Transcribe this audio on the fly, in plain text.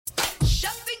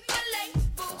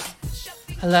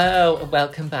Hello, and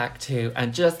welcome back to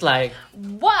And Just Like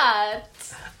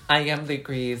What? I am Luke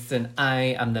Reeves, and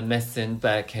I am the missing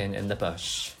Birkin in the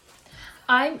bush.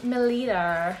 I'm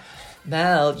Melita.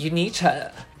 Mel, you need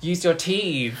to use your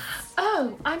teeth.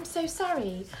 Oh, I'm so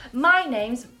sorry. My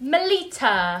name's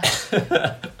Melita.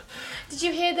 Did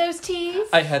you hear those T's?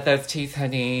 I heard those teeth,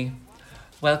 honey.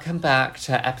 Welcome back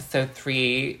to episode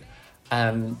 3,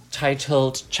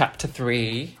 titled Chapter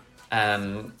 3.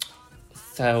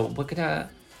 So we're gonna,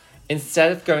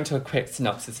 instead of going to a quick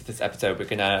synopsis of this episode, we're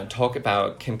gonna talk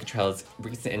about Kim Cattrall's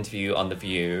recent interview on The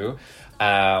View,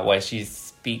 where she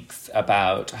speaks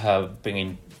about her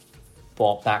being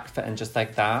brought back for And Just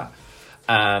Like That,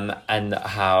 and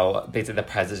how basically the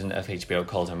president of HBO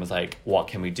called her and was like, what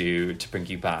can we do to bring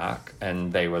you back?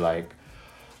 And they were like,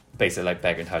 basically like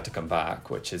begging her to come back,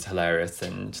 which is hilarious.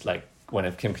 And like one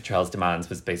of Kim Cattrall's demands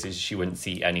was basically she wouldn't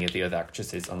see any of the other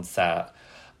actresses on set,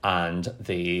 and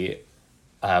they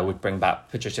would bring back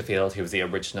Patricia Field, who was the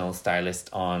original stylist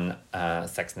on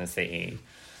Sex and the City.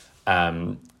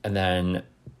 And then,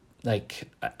 like,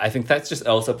 I think that just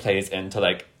also plays into,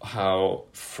 like, how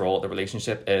fraught the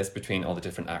relationship is between all the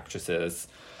different actresses.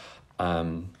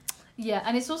 Yeah,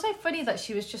 and it's also funny that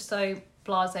she was just so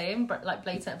blasé and like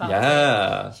blatant about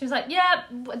Yeah. it. She was like, yeah,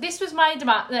 this was my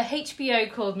demand. The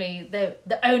HBO called me, the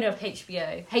owner of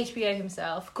HBO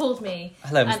himself called me.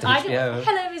 Hello, Mr. And I HBO.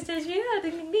 Hello, Mr. HBO,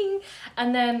 ding, ding, ding.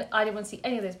 And then I didn't want to see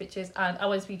any of those pictures, and I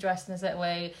wanted to be dressed in a certain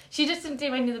way. She just didn't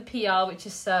do any of the PR, which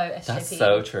is so SJP. That's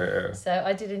so true. So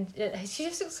I didn't, she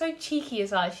just looks so cheeky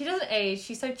as well. She doesn't age,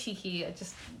 she's so cheeky.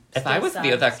 If I was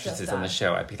the other actresses on the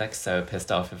show, I'd be like so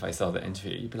pissed off if I saw the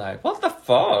interview. You'd be like, what the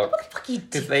fuck? What the fuck you do?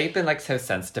 Because they've been like so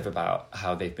sensitive about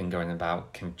how they've been going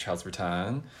about Kim Cattrall's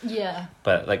return. Yeah.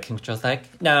 But like Kim Cattrall's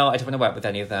like, no, I don't want to work with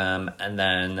any of them. And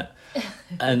then,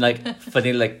 and like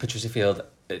funny, like Patricia Field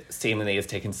seemingly has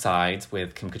taken sides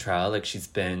with Kim Cattrall. Like she's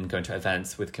been going to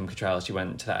events with Kim Cattrall. She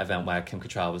went to that event where Kim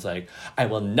Cattrall was like, I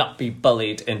will not be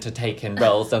bullied into taking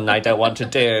roles and I don't want to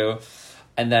do.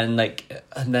 And then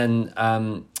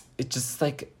it just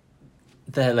like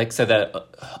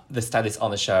the stylists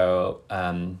on the show,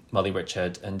 Molly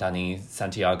Richard and Danny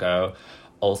Santiago,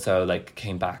 also like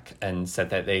came back and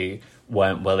said that they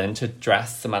weren't willing to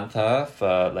dress Samantha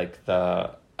for like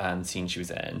the scene she was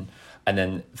in. And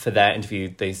then for their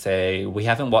interview, they say, we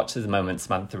haven't watched the moment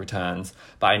Samantha returns,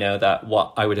 but I know that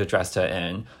what I would have dressed her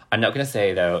in. I'm not going to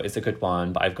say, though, it's a good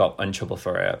one, but I've got in trouble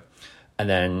for it. And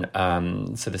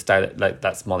then, so the stylist, like,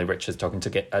 that's Molly Richards talking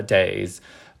to Days.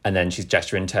 And then she's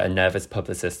gesturing to a nervous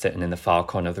publicist sitting in the far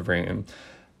corner of the room.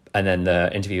 And then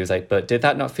the interviewer was like, but did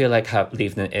that not feel like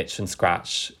leaving an itch and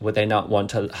scratch? Would they not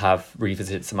want to have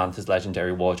revisited Samantha's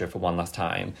legendary wardrobe for one last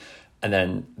time? And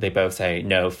then they both say,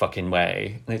 no fucking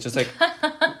way. And it's just like,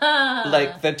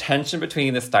 like the tension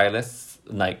between the stylists,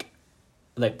 like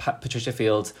Patricia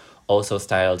Field also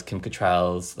styled Kim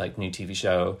Cattrall's like new TV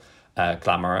show,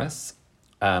 Glamorous.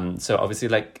 So obviously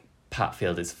like Pat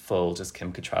Field is full just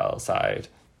Kim Cattrall side.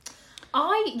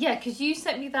 Because you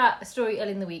sent me that story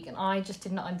early in the week and I just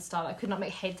did not understand. I could not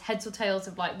make heads or tails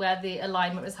of like where the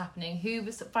alignment was happening, who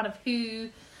was in front of who,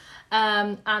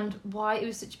 and why it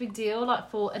was such a big deal, like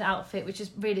for an outfit which is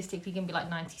realistically going to be like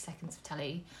 90 seconds of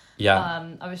telly.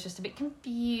 Yeah. I was just a bit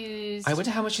confused. I wonder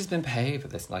how much she's been paid for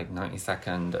this like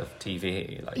 90-second of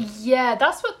TV. Like, yeah,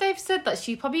 that's what they've said, that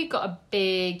she probably got a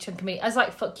big chunk of money as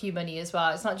like fuck you money as well.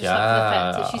 It's not just like for the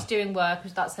fact that she's doing work,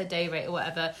 which that's her day rate or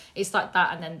whatever. It's like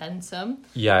that and then some.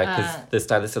 Yeah, because the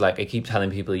stylists are like, I keep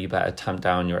telling people you better tamp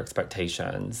down your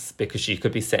expectations because she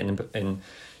could be sitting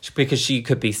because she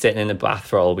could be sitting in a bath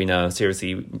for all we know.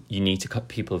 Seriously, you need to cut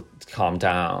people to calm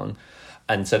down.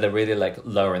 And so they're really like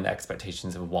lowering the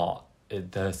expectations of what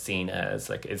the scene is.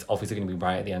 Like it's obviously going to be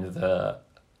right at the end of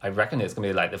I reckon it's going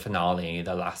to be like the finale,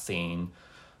 the last scene.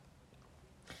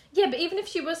 Yeah, but even if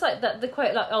she was like that, the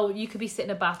quote like, oh, you could be sitting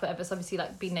in a bath, whatever, so obviously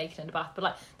like be naked in a bath, but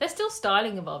like there's still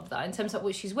styling involved that in terms of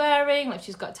what she's wearing, like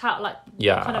she's got kind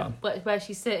of where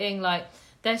she's sitting, like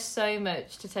there's so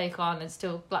much to take on and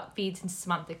still like feeds into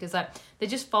Samantha because like they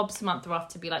just fob Samantha off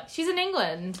to be like, she's in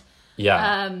England.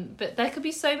 Yeah. But there could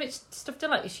be so much stuff done,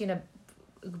 like is she in a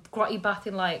grotty bath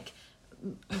in like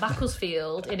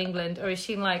Macclesfield in England, or is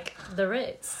she in like the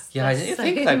Ritz? Yeah, I didn't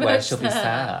think like where she'll be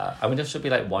sat. I wonder if she'll be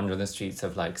like wandering the streets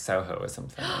of like Soho or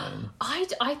something.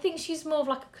 I think she's more of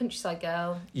like a countryside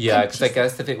girl. Yeah, because I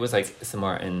guess if it was like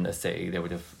somewhere in the city, they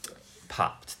would have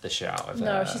popped the shit out of her.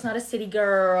 No, she's not a city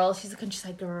girl. She's a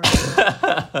countryside girl.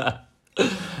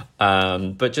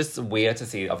 But just weird to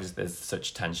see, obviously, there's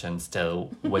such tension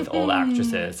still with all the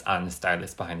actresses and the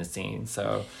stylists behind the scenes.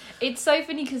 So it's so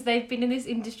funny because they've been in this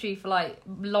industry for like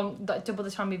double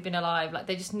the time we've been alive. Like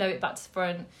they just know it back to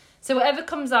front. So whatever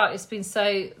comes out, it's been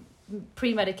so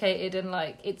premeditated and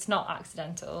like it's not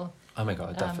accidental. Oh my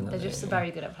God, definitely. They're just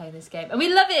very good at playing this game. And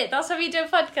we love it. That's why we do a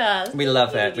podcast. We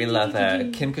love it. We love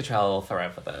it. Kim Cattrall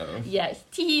forever, though. Yes.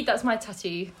 That's my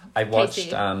tattoo. I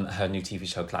watched her new TV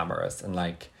show, Glamorous, and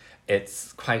like,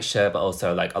 it's quite sure, but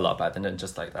also like a lot better than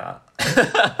Just Like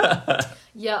That.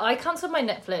 Yeah, I cancelled my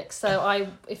Netflix, so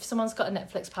if someone's got a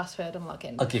Netflix password, I'm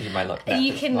logging. I'll give you my Netflix.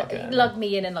 You can log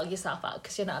me in and log yourself out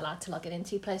because you're not allowed to log in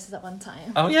 2 places at one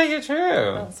time. Oh yeah, you're true.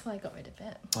 That's why I got rid of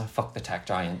it. Oh, fuck the tech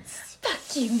giants.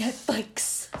 Fuck you,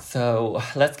 Netflix. So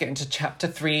let's get into chapter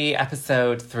 3,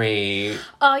 episode 3.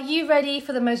 Are you ready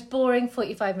for the most boring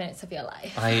 45 minutes of your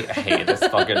life? I hate this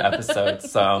fucking episode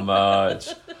so much.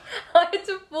 I had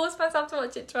to force myself to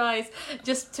watch it twice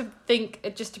just to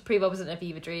prove I wasn't a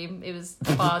fever dream. It was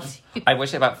hard. I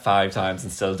watched it about 5 times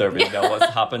and still don't really know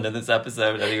what's happened in this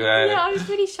episode anyway. Yeah, I was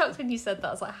really shocked when you said that.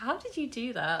 I was like, how did you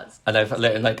do that? And I've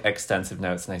written like extensive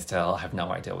notes and I still have no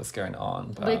idea what's going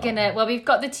on. But... we've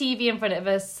got the TV in front of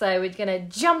us, so we're gonna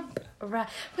jump right.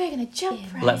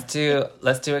 Let's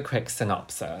do a quick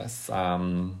synopsis.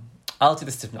 I'll do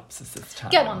the synopsis this time.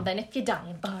 Go on then, if you're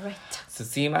dying for it. So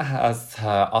Seema has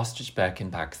her ostrich Birkin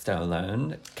bag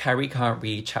stolen. Carrie can't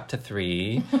read chapter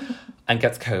 3 and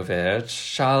gets COVID.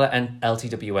 Charlotte and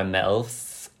LTW are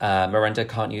MILFs. Miranda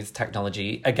can't use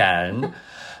technology again.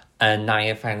 And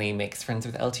Naya finally makes friends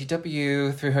with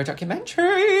LTW through her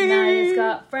documentary. Naya's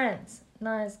got friends.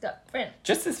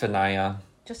 Justice for Naya.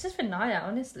 Justice for Naya,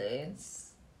 honestly.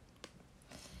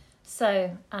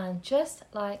 So, and just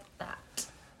like that.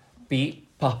 Beat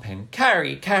popping.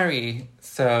 Carrie.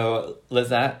 So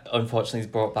Lizette, unfortunately, is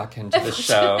brought back into the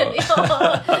show.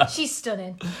 Oh, she's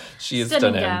stunning. She is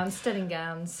stunning. Stunning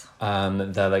gowns.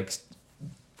 They're like,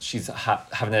 she's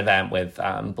having an event with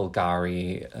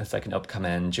Bulgari. It's like an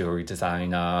upcoming jewelry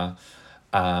designer.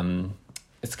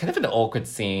 It's kind of an awkward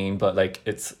scene, but like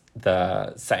it's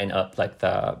the setting up like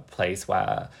the place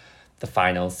where the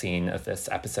final scene of this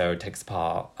episode takes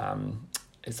part.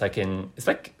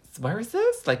 Where is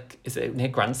this? Like, is it near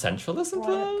Grand Central or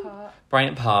something?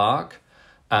 Bryant Park.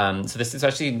 So this is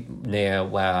actually near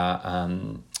where,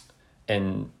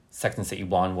 in Sex and the City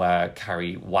 1, where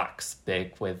Carrie whacks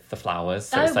Big with the flowers.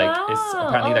 So it's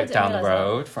apparently down the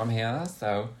road from here.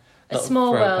 So a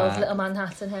small world, Little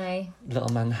Manhattan, hey. Little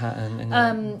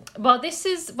Manhattan. We're probably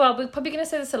going to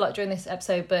say this a lot during this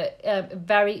episode, but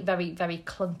very, very, very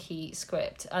clunky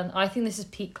script. And I think this is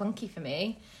peak clunky for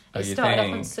me. It started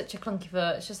off on such a clunky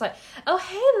foot. It's just like, oh,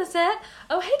 hey, Lizette.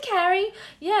 Oh, hey, Carrie.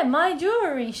 Yeah, my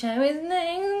jewelry show is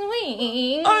next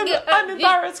week. I'm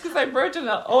embarrassed because I wrote an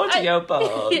audio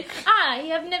book. I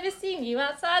have never seen you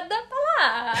outside the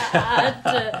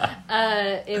flat.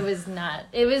 It was not.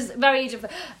 It was very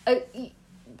different.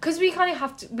 Because we kind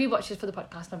of we watch this for the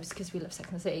podcast, obviously, because we love Sex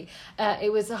and the City.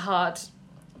 It was a hard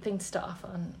thing to start off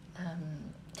on.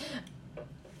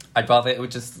 I'd rather it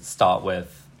would just start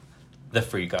with the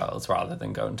 3 girls rather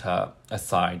than go into a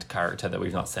side character that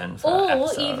we've not seen for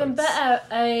episodes. Or even better,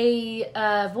 a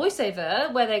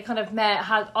voiceover where they kind of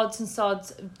had odds and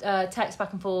sods, text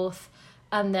back and forth,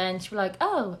 and then she'd be like,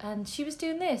 oh, and she was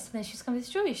doing this, and then she's coming to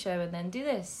this jewelry show, and then do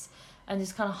this. And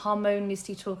just kind of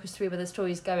harmoniously talk us through where the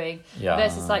story's going. Yeah.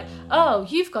 Versus like, oh,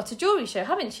 you've got a jewelry show,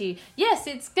 haven't you? Yes,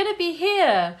 it's going to be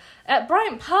here at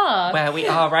Bryant Park. Where we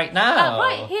are right now.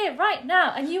 Right here, right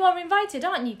now. And you are invited,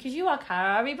 aren't you? Because you are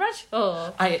Carrie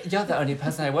Bradshaw. You're the only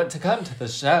person I want to come to the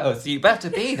show, so you better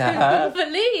be there.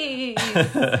 Please.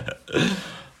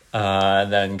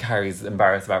 And then Carrie's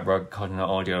embarrassed about recording an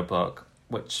audiobook,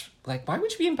 which, like, why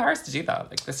would you be embarrassed to do that?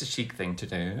 Like, that's a chic thing to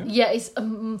do. Yeah, it's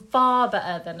far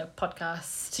better than a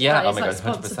podcast. Yeah, like, oh my God, 100%.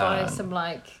 Sponsored by some,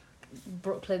 like,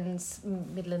 Brooklyn's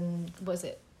Midland, what is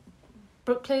it?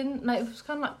 Brooklyn? No, it was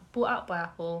kind of, like, bought out by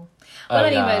Apple. Well,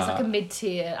 anyway, it's like a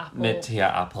mid-tier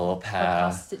Apple pair.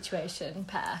 Podcast situation,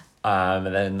 pair. And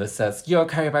then this says, you're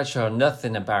Carrie Bradshaw,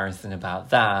 nothing embarrassing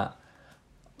about that.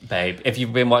 Babe, if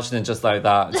you've been watching it just like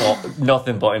that, it's all,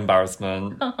 nothing but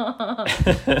embarrassment.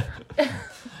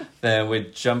 Then we're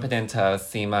jumping into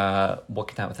Seema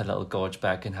walking out with a little gorge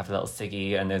bag and have a little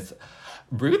ciggy, and is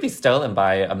rudely stolen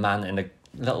by a man in a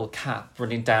little cap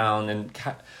running down, and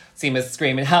Seema's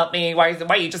screaming, help me, why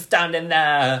are you just standing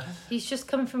there? He's just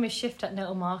coming from his shift at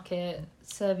Nettle Market,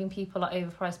 serving people like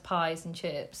overpriced pies and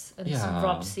chips, and he's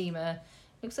robbed Seema.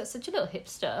 Looks like such a little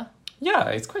hipster.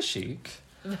 Yeah, he's quite chic.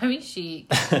 Very chic.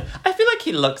 I feel like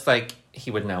he looks like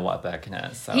he would know what a Birkin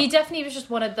is. So. He definitely was just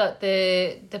one of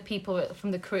the people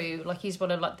from the crew. Like, he's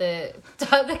one of, like, the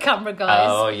camera guys.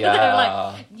 Oh, yeah. They were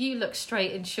like, you look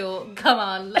straight and short. Come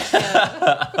on, let's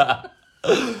go.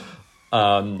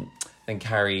 Then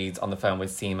Carrie's on the phone with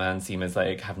Seema, and Seema's,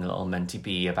 like, having a little mentee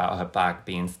bee about her bag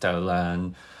being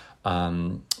stolen.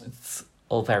 It's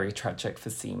all very tragic for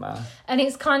Seema. And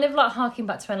it's kind of like harking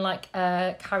back to when, like,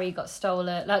 Carrie got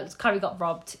stolen, like, Carrie got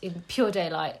robbed in pure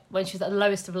daylight when she was at the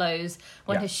lowest of lows,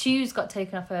 when her shoes got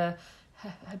taken off her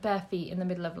bare feet in the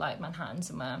middle of, like, Manhattan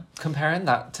somewhere. Comparing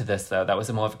that to this, though, that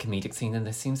was more of a comedic scene, and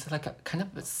this seems like kind of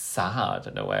sad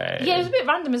in a way. Yeah, it was a bit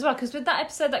random as well, because with that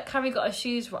episode that Carrie got her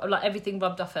shoes, like, everything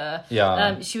rubbed off her.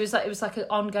 Yeah. She was like, it was like an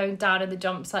ongoing down in the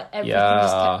jumps, like, everything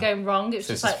just kept going wrong. It was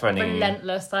just like funny.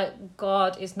 Relentless, like,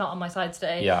 God is not on my side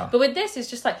today. Yeah. But with this, it's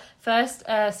just like, first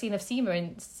scene of Seema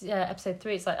in episode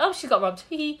 3, it's like, oh, she got robbed.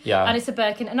 Yeah. And it's a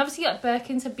Birkin. And obviously, like,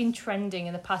 Birkins have been trending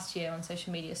in the past year on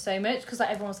social media so much, because,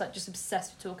 like, everyone was, like, just obsessed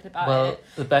with talking about it. Well,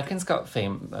 the Birkins got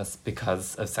famous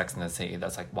because of Sex and the City.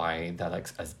 That's, like, why they're, like,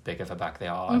 as big of a bag they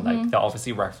are. Mm-hmm. Like, they're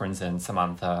obviously referencing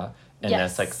Samantha in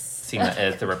this. Like, Seema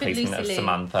is the replacement of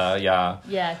Samantha. Yeah.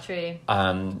 Yeah, true.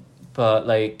 But,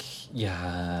 like,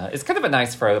 yeah, it's kind of a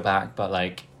nice throwback, but,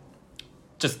 like,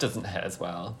 just doesn't hit as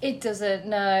well. It doesn't,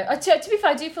 no. To be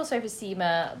fair, I do feel sorry for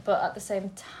Seema, but at the same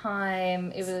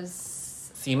time, it was...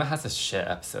 Seema has a shit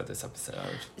episode this episode.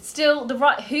 Still,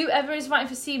 whoever is writing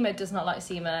for Seema does not like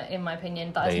Seema, in my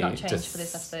opinion. That has not changed for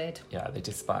this episode. Yeah, they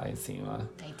despise Seema.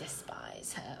 They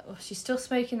despise her. Oh, she's still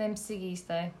smoking them ciggies,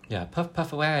 though. Yeah, puff,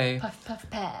 puff away. Puff, puff,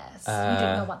 pass. You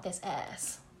don't know what this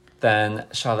is. Then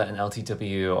Charlotte and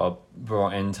LTW are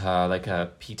brought into, like,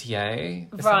 a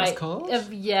PTA, is that what it's called?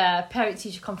 Yeah, parent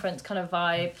teacher conference kind of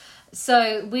vibe.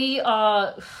 So we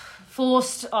are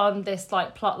forced on this,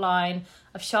 like, plot line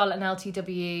of Charlotte and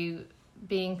LTW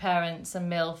being parents and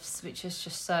MILFs, which is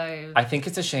just so I think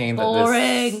it's a shame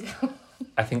boring.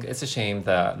 I think it's a shame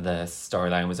that the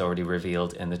storyline was already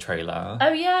revealed in the trailer.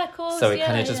 Oh, yeah, of course. So it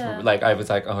kind of just, like, I was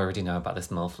like, oh, I already know about this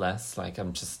MILF list. Like,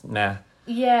 I'm just, meh.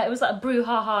 Yeah, it was like a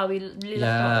brouhaha. We really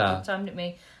loved it all the time, didn't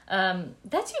we?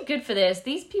 They're too good for this.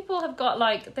 These people have got,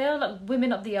 like, they're, like,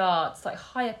 women of the arts, like,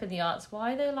 high up in the arts.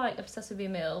 Why are they, like, obsessed with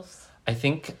being MILFs? I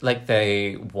think, like,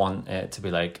 they want it to be,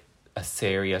 like, a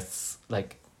serious,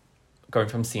 like, going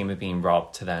from Seema being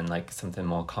robbed to then, like, something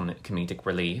more comedic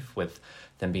relief with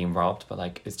them being robbed, but,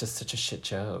 like, it's just such a shit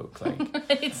joke. Like,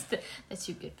 they're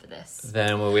too good for this.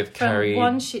 Then we're with Carrie. From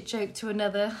one shit joke to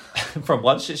another. From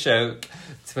one shit joke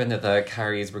to another.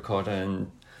 Carrie's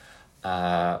recording.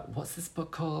 What's this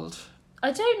book called?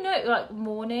 I don't know. Like,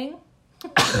 Morning.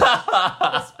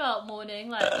 It's spelled morning,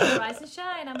 like, rise and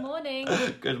shine. I'm morning.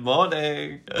 Good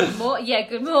morning. Good morning.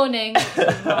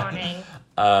 Good morning.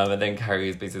 And then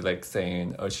Carrie's basically, like,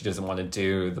 saying, oh, she doesn't want to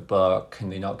do the book. Can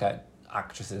they not get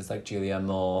actresses like Julianne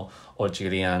Moore or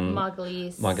Julianne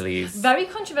Margulies? Very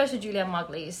controversial Julianne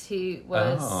Margulies, who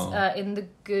was in The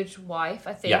Good Wife,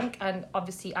 I think, and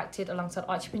obviously acted alongside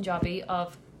Archie Punjabi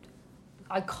of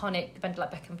iconic Vendela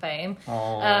Beckham fame,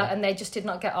 and they just did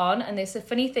not get on. And there's a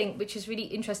funny thing which is really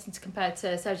interesting to compare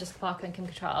to Sarah Jessica Parker and Kim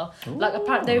Cattrall. Like,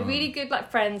 apparently they're really good, like,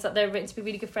 friends, that they're written to be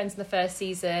really good friends in the first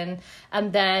season,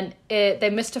 and then they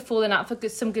must have fallen out for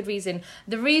some good reason.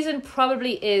 The reason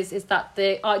probably is that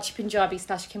the Archie Punjabi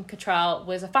 / Kim Cattrall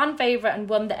was a fan favourite and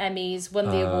won the Emmys, won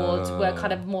the awards, were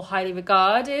kind of more highly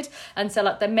regarded, and so,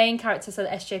 like, the main characters of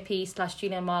the SJP /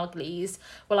 Julianne Margulies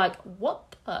were like,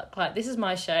 what the fuck? Like, this is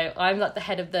my show. I'm, like, the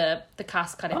head of the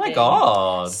cast kind of thing. Oh my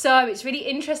God. So it's really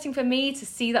interesting for me to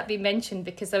see that be mentioned,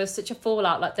 because there was such a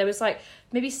fallout. Like, there was, like,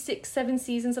 maybe 6-7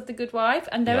 seasons of The Good Wife,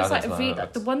 and there was, like,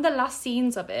 the last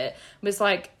scenes of it was,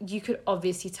 like, you could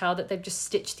obviously tell that they've just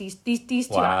stitched these two,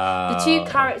 the two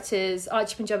characters,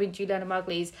 Archie Punjabi and Julianne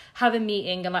Margulies, have a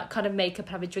meeting and, like, kind of make up,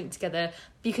 have a drink together.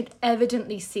 But you could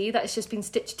evidently see that it's just been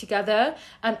stitched together.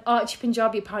 And Archie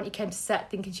Punjabi apparently came to set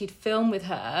thinking she'd film with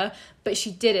her, but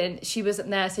she didn't. She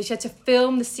wasn't there, so she had to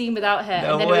film the scene without her.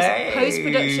 No and then way. It was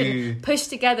post-production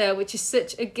pushed together, which is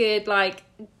such a good, like,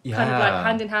 kind of, like,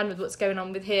 hand in hand with what's going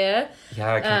on with here.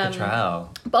 Yeah, Kim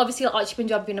Cattrall. But obviously, like, Archie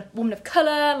Punjabi being a woman of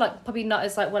colour, like, probably not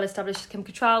as, like, well established as Kim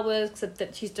Cattrall was, except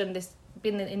that she's been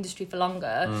in the industry for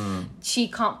longer. She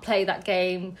can't play that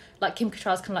game like Kim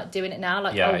Cattrall's kind of, like, doing it now,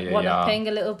 like, one-upping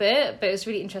a little bit. But it was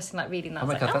really interesting, like, reading that. Oh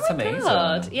my God, like, that's amazing.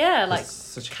 God. Yeah, like, that's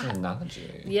such a good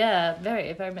analogy. Yeah,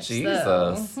 very, very much Jesus.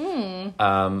 so.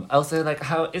 Mm-hmm. Also, like,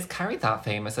 how is Carrie that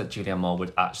famous that Julianne Moore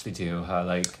would actually do her,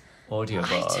 like,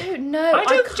 audiobook? I don't know.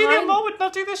 Julianne Moore would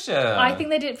not do this shit. I think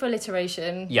they did it for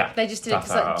alliteration. Yeah, they just did it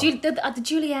because, like, are the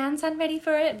Julianne sound ready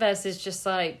for it versus just,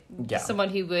 like, someone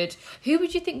who would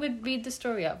you think would read the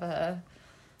story out for her?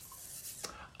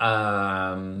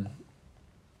 Oh,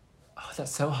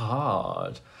 that's so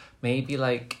hard. Maybe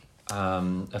like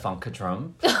Ivanka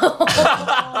Trump.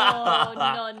 Oh,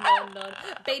 no.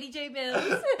 Bailey J.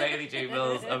 Mills. Bailey J.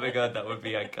 Mills. Oh my god, that would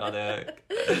be iconic.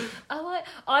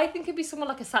 I think it'd be someone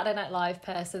like a Saturday Night Live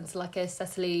person, so like a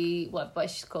Cecily, what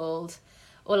she's called,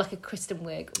 or like a Kristen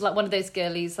Wiig, like one of those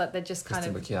girlies, like they're just kind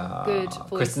Kristen of Wiig, good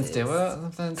voices. Kristen Stewart,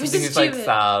 something who's Stewart. like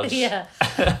sad. Yeah,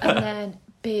 and then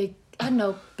big kind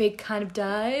of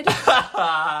died.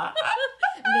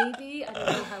 Maybe, I don't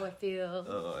know how I feel.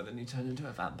 Oh, and then you turn into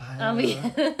a vampire.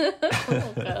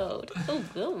 Oh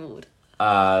god.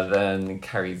 Then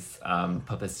Carrie's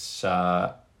publisher.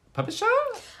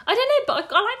 I don't know,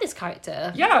 but I like this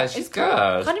character. Yeah, she's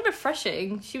good. Kind of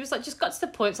refreshing. She was like, just got to the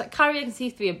point. It's like, Carrie and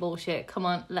C3 are bullshit. Come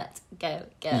on, let's go,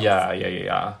 girls.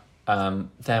 Yeah.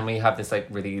 Then we have this like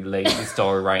really lazy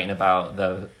story writing about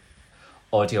the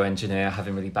audio engineer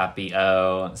having really bad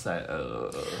BO. It's like, oh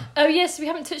yes, we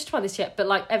haven't touched upon this yet, but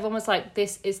like everyone was like,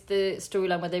 this is the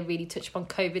storyline where they really touch upon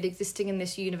COVID existing in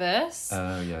this universe.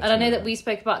 Oh yeah. And I know that we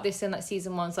spoke about this in like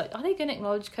season 1. It's like, are they going to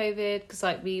acknowledge COVID? Because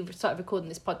like we started recording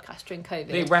this podcast during COVID.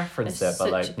 They referenced it, but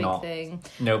like a big not. Thing.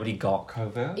 Nobody got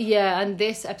COVID. Yeah, and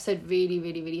this episode really,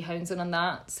 really, really hones in on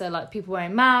that. So like people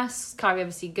wearing masks. Carrie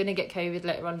obviously gonna get COVID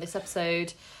later on in this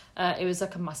episode. It was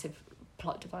like a massive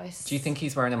plot device. Do you think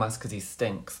he's wearing a mask because he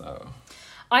stinks though?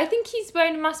 I think he's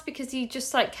wearing a mask because he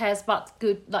just like cares about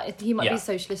good, like he might be a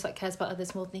socialist, like cares about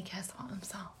others more than he cares about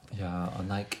himself. Yeah,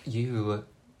 unlike you,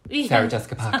 Sarah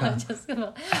Jessica Parker.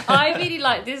 I really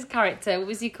like this character. What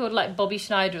was he called? Like Bobby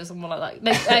Schneider or someone like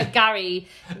that. No, Gary.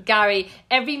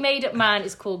 Every made up man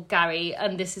is called Gary,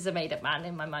 and this is a made up man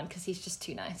in my mind because he's just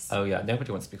too nice. Oh yeah, nobody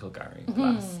wants to be called Gary.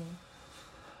 Class.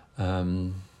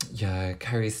 Yeah,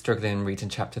 Carrie's struggling reading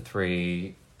chapter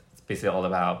 3. It's basically all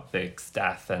about Vic's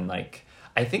death, and like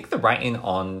I think the writing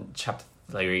on chapter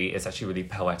 3 is actually really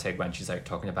poetic when she's like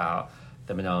talking about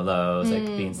the Manolos like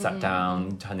being sat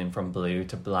down, turning from blue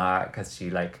to black as she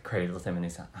like cradles him in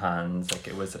his hands. Like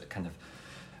it was kind of,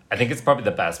 I think it's probably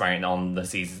the best writing on the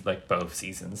season, like both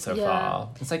seasons so far.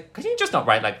 It's like, could you just not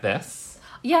write like this?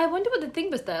 Yeah, I wonder what the thing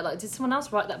was there. Like, did someone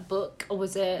else write that book, or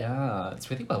was it? Yeah,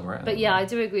 it's really well written. But yeah, I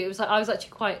do agree. It was like I was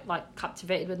actually quite like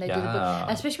captivated when they do the book,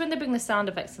 especially when they bring the sound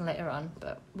effects in later on.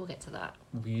 But we'll get to that.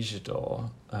 Oui,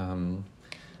 j'adore.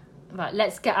 Right,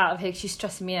 let's get out of here. She's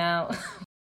stressing me out.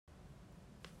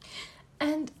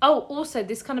 And also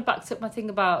this kind of backs up my thing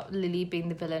about Lily being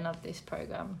the villain of this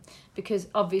program, because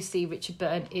obviously Richard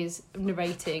Burton is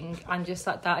narrating and just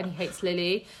like that, and he hates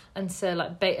Lily, and so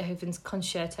like Beethoven's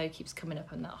concerto keeps coming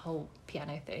up on that whole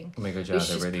piano thing. Oh my god, yeah, which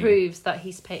just proves that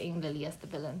he's painting Lily as the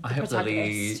villain. I hope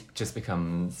Lily just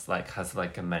becomes like has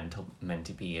like a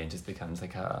mentee bee and just becomes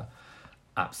like a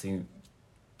absolute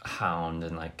hound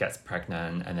and like gets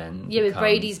pregnant and then with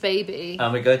Brady's baby. Oh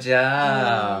my god,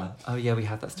 yeah. Oh yeah, we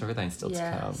have that storyline still to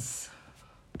come.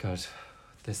 God,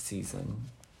 this season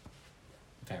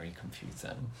very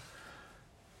confusing.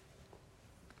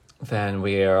 Then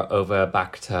we're over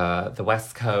back to the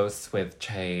West Coast with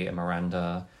Che and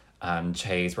Miranda.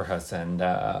 Che's rehearsing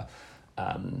the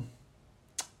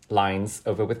lines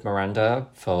over with Miranda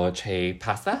for Che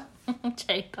Pasa.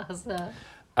 Che Pasa.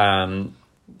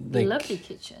 Like, lovely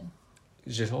kitchen.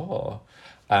 Sure.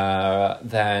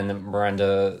 Then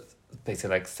Miranda basically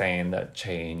like saying that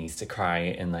Che needs to cry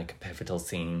in like a pivotal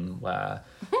scene where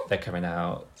they're coming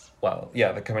out. Well,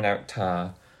 yeah, they're coming out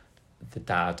to the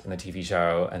dad in the TV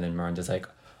show, and then Miranda's like,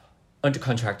 under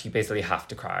contract, you basically have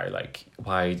to cry. Like,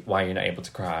 why are you not able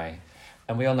to cry?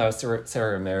 And we all know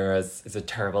Sarah Ramirez is a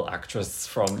terrible actress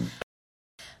from...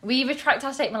 We retract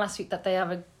our statement last week that they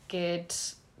have a good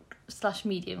 /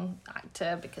 medium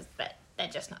actor because they're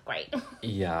just not great.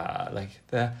 Yeah, like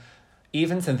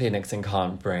even Cynthia Nixon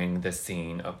can't bring this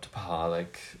scene up to par.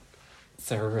 Like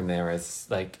Sarah Ramirez,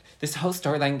 like this whole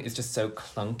storyline is just so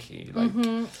clunky. Like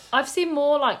I've seen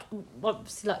more like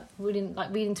reading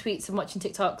tweets and watching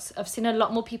TikToks. I've seen a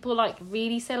lot more people like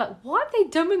really say like, what have they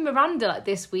done with Miranda like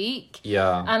this week?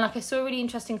 Yeah. And like I saw a really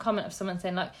interesting comment of someone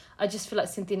saying like, I just feel like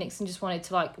Cynthia Nixon just wanted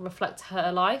to like reflect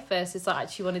her life versus like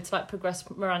actually wanted to like progress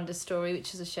Miranda's story,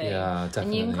 which is a shame. Yeah, definitely.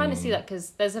 And you can kind of see that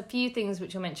because there's a few things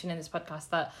which you'll mention in this podcast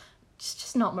that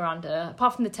just not Miranda,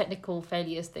 apart from the technical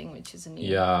failures thing, which is a new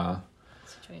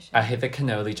situation. I hate the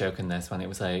cannoli joke in this one. It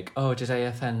was like, oh, did I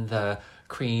offend the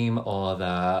cream or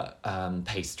the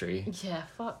pastry? Yeah,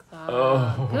 fuck that.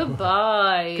 Oh.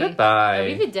 Goodbye.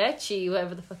 Arrivederci,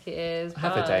 whatever the fuck it is.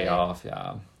 Have a day off,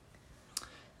 yeah.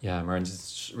 Yeah, Miranda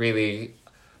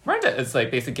is like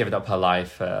basically giving up her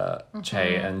life for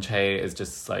Che, and Che is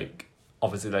just like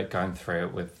obviously like going through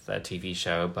it with their TV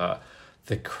show, but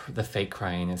the fake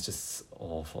crying is just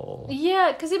awful.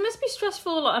 Yeah, because it must be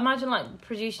stressful. Like, imagine like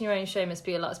producing your own show must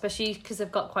be a lot, especially because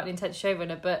they've got quite an intense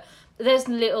showrunner. But there's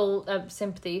little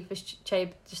sympathy for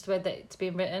Chabe, just the way that it's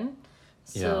being written.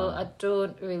 So I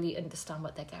don't really understand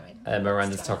what they're going.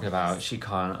 Miranda's talking about she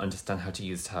can't understand how to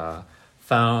use her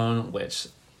phone, which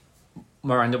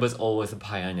Miranda was always a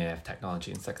pioneer of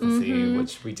technology in Sex and the City,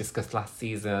 which we discussed last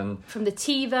season. From the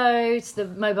TiVo to the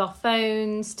mobile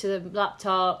phones to the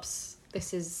laptops,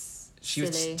 this is She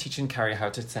silly. was teaching Carrie how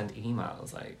to send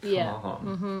emails. Like, come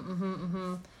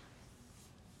on.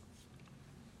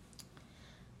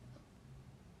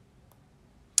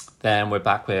 Then we're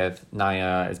back with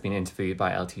Naya has been interviewed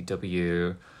by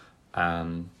LTW,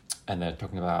 and they're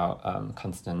talking about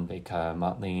Constance Baker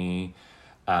Motley,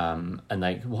 and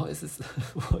like, what is this?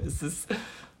 What is this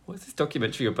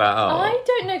documentary about? I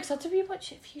don't know, because I had to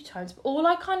rewatch it a few times. But all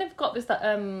I kind of got was that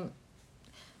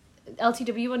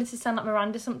LTW wanted to send out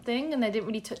Miranda something, and they didn't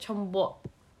really touch on what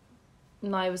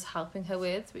Naya was helping her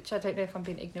with, which I don't know if I'm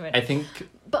being ignorant. I think,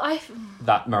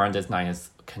 that Miranda's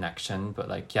Naya's connection, but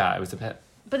like, yeah, it was a bit.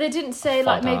 But they didn't say,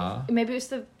 like, maybe it was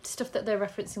the stuff that they're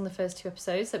referencing in the first 2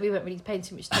 episodes that we weren't really paying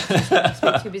too much attention to because we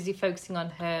were too busy focusing on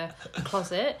her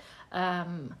closet.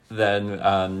 Then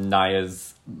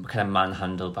Naya's kind of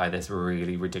manhandled by this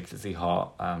really ridiculously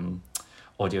hot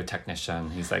audio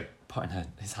technician. He's like putting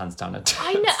his hands down her tits.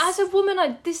 I know, as a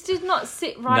woman, this did not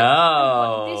sit right.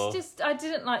 No. I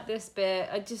didn't like this bit.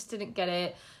 I just didn't get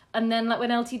it. And then, like,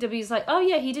 when LTW's like, oh,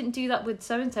 yeah, he didn't do that with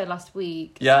so-and-so last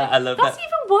week. Yeah, like, I love that's that.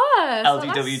 That's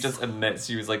even worse. LTW just admits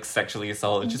she was, like, sexually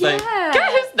assaulted. She's like,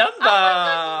 get his number! Oh,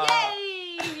 my God,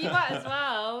 yay! You might as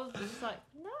well. It's like,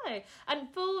 no. And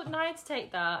for Naya to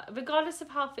take that, regardless of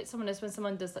how fit someone is, when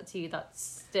someone does that to you,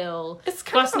 that's still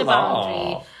crossing a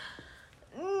boundary.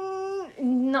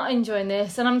 Not enjoying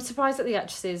this, and I'm surprised that the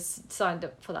actresses signed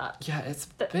up for that. Yeah, it's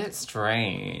a bit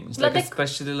strange. Like,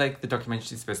 especially like the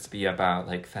documentary is supposed to be about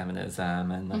like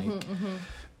feminism and like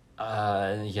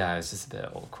yeah, it's just a bit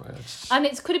awkward. And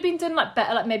it could have been done like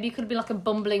better, like maybe it could have been like a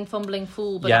bumbling, fumbling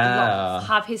fool, but not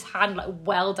have his hand like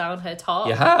well down her top.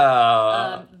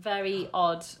 Yeah. Very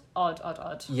odd.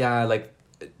 Yeah, like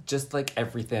just like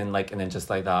everything, like, and then just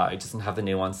like that, it doesn't have the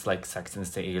nuance like Sex and the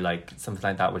City, like something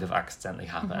like that would have accidentally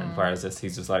happened. Whereas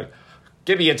he's just like,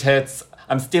 give me your tits,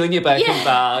 I'm stealing your Birkin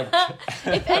bag.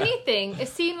 If anything, a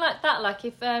scene like that, like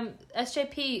if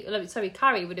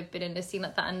Carrie would have been in a scene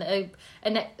like that,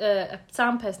 and a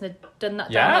sound person had done that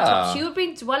down her top, she would have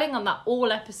been dwelling on that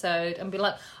all episode and be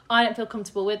like, I don't feel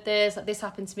comfortable with this, like this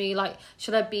happened to me, like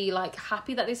should I be like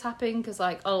happy that this happened because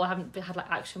like, oh, I haven't had like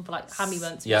action for like how many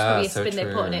months, which is probably a spin they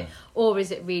put on it, or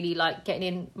is it really like getting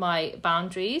in my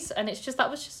boundaries? And it's just, that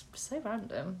was just so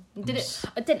random.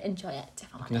 I didn't enjoy it,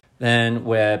 definitely. Then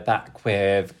we're back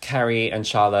with Carrie and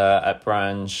Charlotte at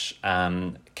brunch.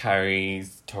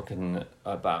 Carrie's talking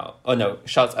about... Oh, no.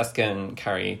 Charlotte's asking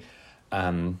Carrie,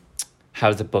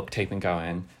 how's the book taping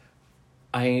going?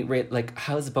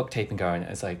 How's the book taping going?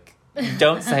 It's like,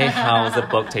 don't say, how's the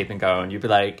book taping going? You'd be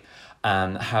like,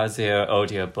 how's your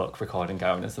audio book recording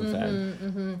going or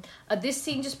something? This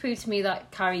scene just proved to me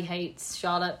that Carrie hates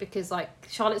Charlotte, because like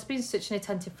Charlotte's been such an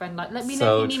attentive friend, like let me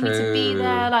know if you need me to be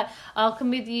there, like I'll come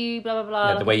with you, blah blah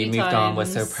blah. Yeah, the way you moved on, we're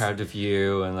so proud of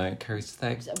you, and like Carrie's just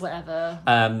like whatever.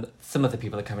 Some of the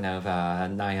people are coming over,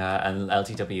 Naya and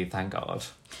LTW, thank God.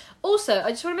 Also, I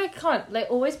just want to make a comment. They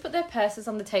always put their purses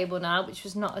on the table now, which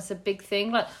was not as a big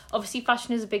thing. Like, obviously,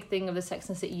 fashion is a big thing of the Sex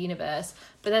and the City universe,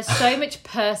 but there's so much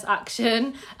purse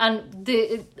action, and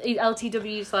the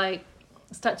LTW's like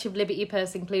Statue of Liberty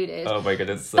purse included. Oh my God,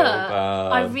 it's so bad.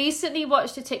 I recently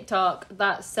watched a TikTok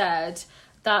that said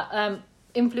that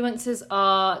influencers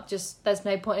are just, there's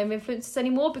no point in influencers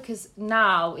anymore, because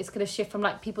now it's going to shift from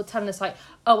like people telling us like,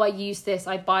 oh, I use this,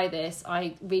 I buy this,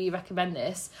 I really recommend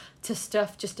this, to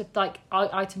stuff just to, like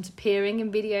items appearing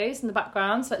in videos in the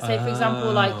background. So let's say for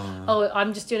example like, oh,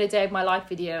 I'm just doing a day of my life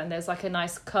video and there's like a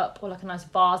nice cup or like a nice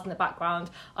vase in the background,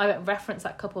 I won't reference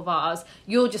that cup or vase,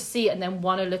 you'll just see it and then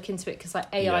want to look into it because like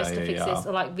AI stuff exists,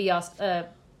 or like VR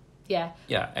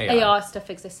AR stuff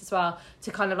exists as well,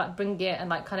 to kind of like bring it, and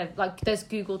like kind of like there's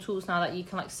Google tools now that you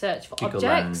can like search for Google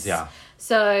objects. Lens,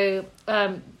 so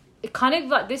it kind of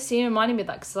like, this scene reminded me of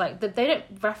that, because like they don't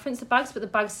reference the bags, but the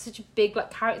bags are such a big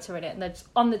like character in it, and they're just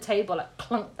on the table like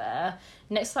clunked there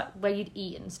next to like where you'd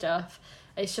eat and stuff.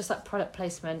 It's just like product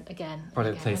placement again.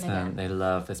 They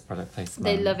love this product placement.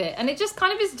 They love it. And it just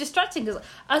kind of is distracting, because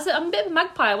I'm a bit of a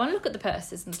magpie. I want to look at the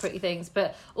purses and the pretty things.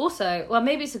 But also, well,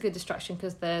 maybe it's a good distraction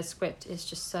because the script is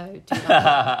just so...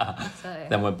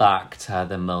 Then we're back to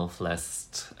the MILF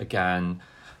list again.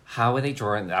 how are they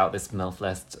drawing out this MILF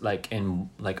list, like, in,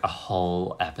 like, a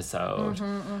whole episode?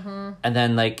 And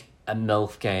then, like, a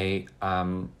MILF gate,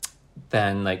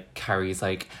 then, like, Carrie's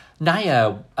like,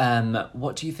 Naya,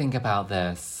 what do you think about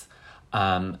this?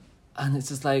 And it's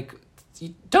just like,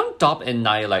 you don't dob in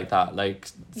Naya like that. Like,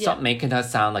 stop making her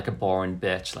sound like a boring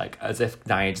bitch, like, as if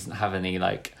Naya doesn't have any,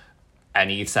 like,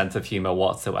 any sense of humour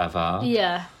whatsoever.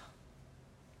 Yeah.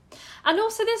 And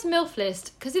also this MILF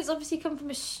list, because it's obviously come from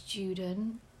a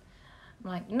student.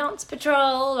 Like, nonce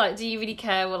patrol, like, do you really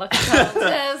care what, like, a child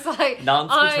says? Like,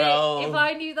 nonce patrol. If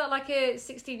I knew that, like, a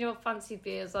 16-year-old fancied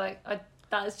me, I was like,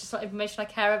 that is just not information I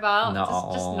care about. No.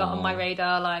 Just not on my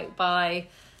radar. Like, bye.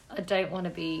 I don't want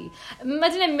to be. I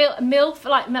don't know, MILF,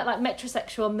 like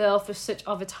metrosexual MILF was such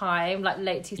of a time, like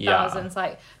late 2000s,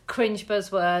 like cringe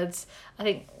buzzwords. I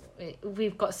think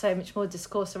we've got so much more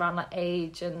discourse around like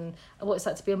age and what it's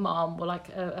like to be a mom or like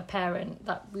a parent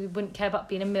that we wouldn't care about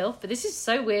being a MILF. But this is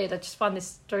so weird. I just find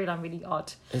this storyline really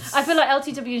odd. I feel like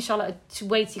LTW and Charlotte are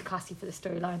way too classy for this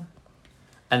storyline.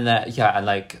 And that, yeah, and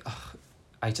like,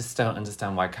 I just don't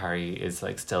understand why Carrie is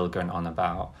like still going on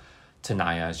about to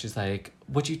Naya. She's like,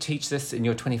 would you teach this in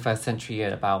your 21st century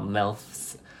about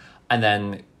MILFs? And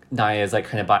then Naya's like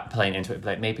kind of playing into it,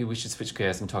 like, maybe we should switch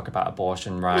gears and talk about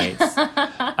abortion rights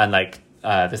and like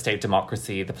the state of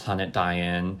democracy, the planet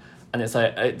dying. And it's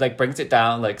like, it like brings it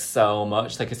down like so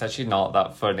much. Like, it's actually not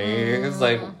that funny. It's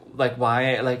like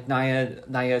why, like, Naya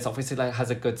is obviously like has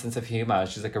a good sense of humor.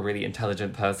 She's like a really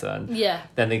intelligent person. Yeah.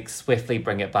 Then they swiftly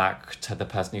bring it back to the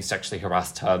person who sexually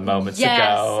harassed her moments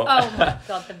ago. Oh my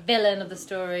god, the villain of the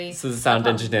story. So the sound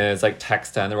engineers like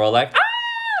text her and they're all like, ah!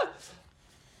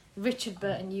 Richard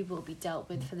Burton, you will be dealt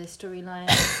with for this storyline.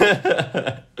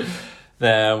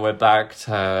 Then we're back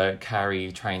to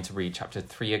Carrie trying to read chapter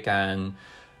 3 again.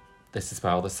 This is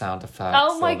where all the sound effects,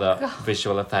 all the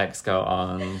visual effects go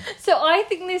on. So I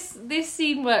think this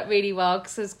scene worked really well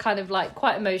because it's kind of like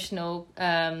quite emotional.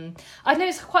 I know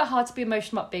it's quite hard to be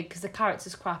emotional about Big because the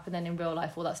character's crap, and then in real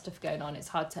life all that stuff going on, it's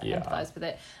hard to empathise with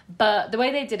it. But the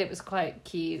way they did it was quite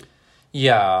cute.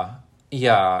 Yeah.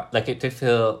 Like, it did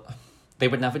feel... They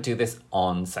would never do this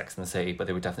on Sex and the City, but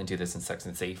they would definitely do this in Sex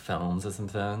and the City films or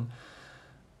something.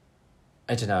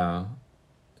 I don't know.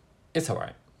 It's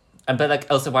alright. But, like,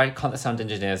 also, why can't the sound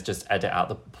engineers just edit out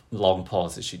the long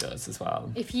pauses she does as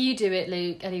well? If you do it,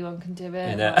 Luke, anyone can do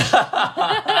it. Yeah.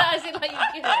 As in, like,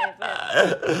 you get it.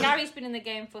 But Gary's been in the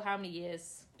game for how many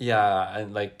years? Yeah,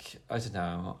 and, like, I don't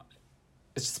know.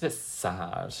 It's just a bit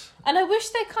sad. And I wish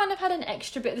they kind of had an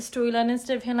extra bit of the storyline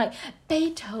instead of hearing, like,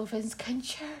 Beethoven's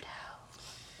Concerto.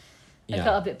 I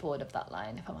felt a bit bored of that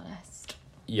line, if I'm honest.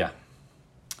 Yeah.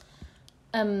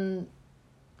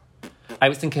 I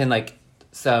was thinking, like,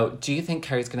 so do you think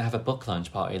Carrie's going to have a book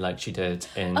launch party like she did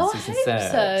in season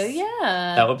 6? So,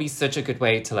 yeah. That would be such a good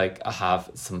way to, like, have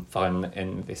some fun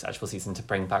in this actual season to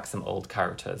bring back some old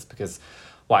characters. Because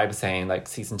what I was saying, like,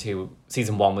 season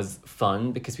 1 was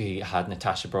fun because we had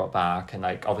Natasha brought back. And,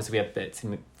 like, obviously we had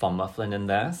Bitsy Von Mufflin in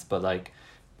this, but, like,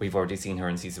 we've already seen her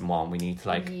in season 1. We need to,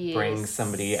 like, bring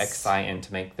somebody exciting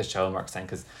to make the show more exciting.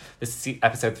 Because this is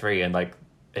episode 3 and, like,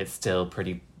 it's still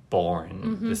pretty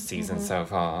boring this season so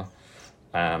far.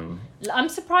 I'm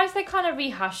surprised they kind of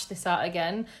rehashed this out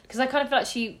again. Because I kind of feel like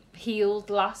she healed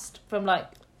last from, like,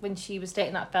 when she was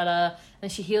dating that fella.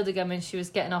 And she healed again when she was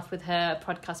getting off with her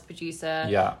podcast producer.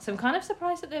 Yeah. So I'm kind of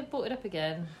surprised that they've brought it up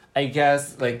again. I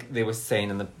guess, like, they were saying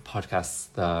in the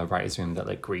podcast, the writers' room, that,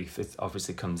 like, grief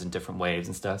obviously comes in different waves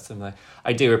and stuff. So, like,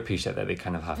 I do appreciate that they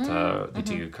kind of have to, they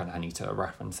do kind of need to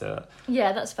reference it.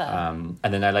 Yeah, that's fair. And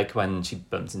then I like when she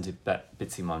bumps into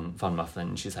Bitsy Von Mufflin,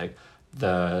 and she's like,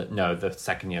 the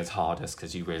second year is hardest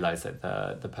because you realise that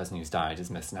the person who's died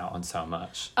is missing out on so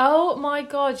much. Oh my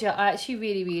god, yeah, I actually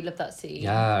really, really love that scene.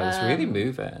 Yeah, it was really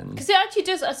moving. Because it actually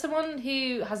does, as someone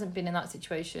who hasn't been in that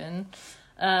situation...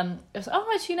 it was,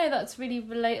 actually, no, that's really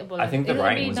relatable. I think the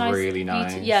writing was really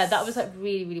nice. Yeah, that was like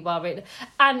really, really well written.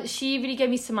 And she really gave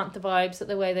me Samantha vibes, at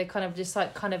the way they kind of just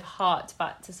like kind of harked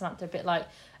back to Samantha, a bit like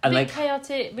a bit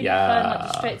chaotic, really fun, like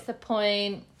just straight to the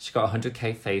point. She got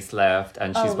 100k facelift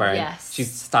and she's wearing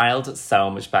she's styled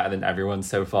so much better than everyone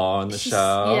so far on the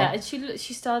show. Yeah, and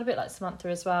she styled a bit like Samantha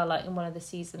as well, like in one of the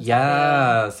seasons.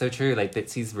 Yeah, so true. Like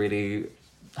Bitsy's really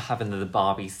having the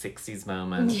Barbie 60s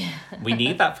moment. Yeah. We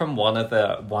need that from one of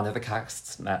the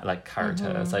cast like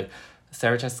characters. Like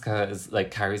Sarah Jessica is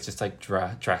like Carrie's just like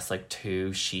dressed like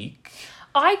too chic.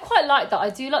 I quite like that. I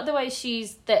do like the way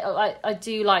I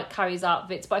do like Carrie's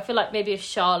outfits, but I feel like maybe if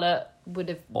Charlotte would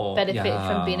have benefited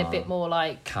from being a bit more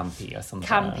like campy or something.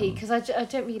 Campy, because I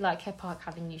don't really like her Park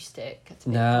having you stick.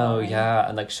 No, yeah,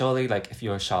 and like surely like if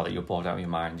you're Charlotte, you're bored out of your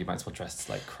mind. You might as well dress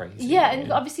like crazy. Yeah,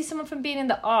 and obviously someone from being in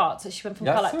the arts, she went from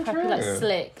quite like preppy, like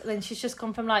slick. Then she's just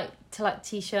gone from like to like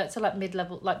t-shirts to like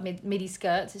mid-level, like midi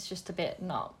skirts. It's just a bit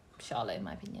not Charlotte in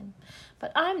my opinion.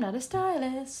 But I'm not a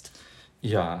stylist.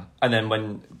 Yeah, and then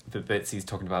when the Bitsy's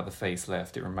talking about the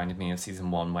facelift, it reminded me of season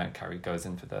 1 where Carrie goes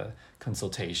in for the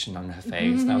consultation on her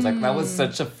face, and I was like, that was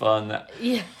such a fun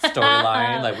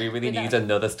storyline. Like we really need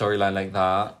another storyline like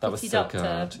that. That was so good.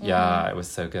 Mm-hmm. Yeah, it was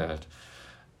so good.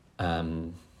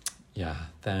 Yeah,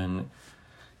 then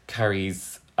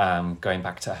Carrie's going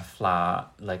back to her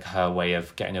flat. Like her way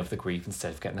of getting over the grief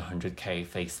instead of getting a 100k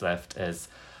facelift is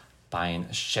buying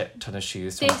a shit ton of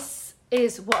shoes. This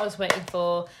is what I was waiting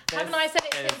for. Haven't I said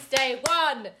it since day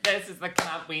one? This is the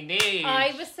club we need.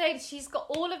 I was saying she's got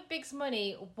all of Big's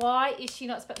money. Why is she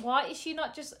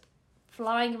not just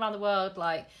flying around the world?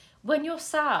 Like when you're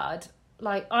sad,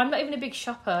 like I'm not even a big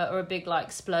shopper or a big like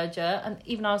splurger, and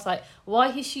even I was like, why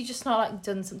has she just not like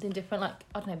done something different? Like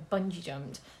I don't know, bungee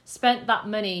jumped, spent that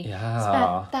money,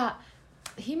 spent that.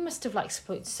 He must have like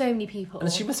exploited so many people,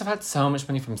 and she must have had so much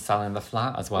money from selling the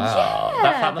flat as well. Yeah,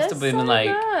 that flat must have been so like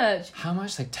much. How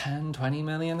much, like 10-20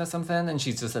 million or something, and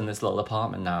she's just in this little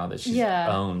apartment now that she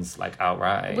owns like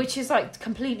outright, which is like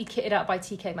completely kitted out by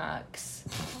TK Maxx.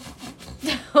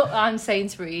 I'm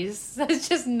Sainsbury's. There's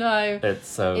just no. It's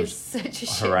such a shit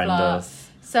horrendous.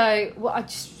 So I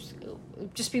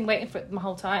just been waiting for it my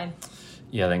whole time.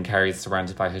 Yeah, then Carrie's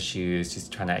surrounded by her shoes. She's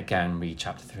trying to, again, read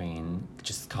chapter 3 and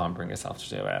just can't bring herself to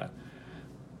do it.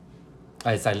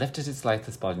 As I lifted his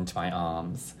lifeless body into my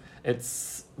arms,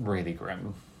 it's really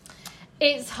grim.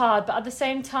 It's hard, but at the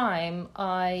same time,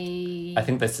 I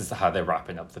think this is how they're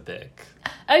wrapping up the big.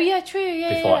 Oh, yeah, true,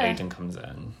 yeah, before Aiden comes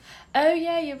in. Oh,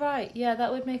 yeah, you're right. Yeah,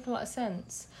 that would make a lot of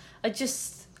sense. I'm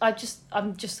just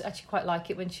actually quite like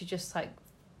it when she just, like,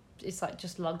 it's like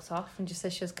just logs off and just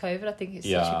says she has COVID. I think it's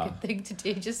such a good thing to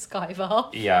do, just skive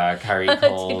off. Yeah, Carrie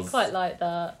calls. I did quite like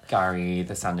that. Gary,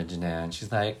 the sound engineer, and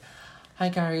she's like, "Hi,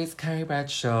 Gary, it's Carrie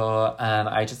Bradshaw.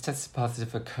 I just tested positive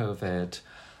for COVID.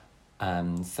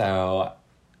 So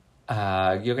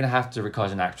you're gonna have to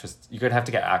record an actress. You're gonna have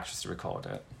to get an actress to record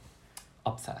it."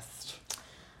 Obsessed.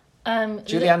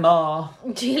 Julianne Moore.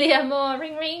 Julianne Moore,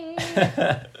 ring ring.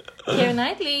 Keira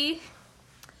Knightley.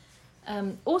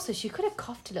 Also, she could have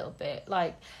coughed a little bit,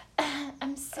 like,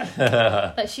 I'm sick.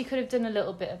 Like, she could have done a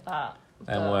little bit of that.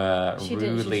 And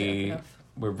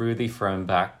we're rudely thrown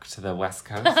back to the West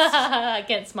Coast.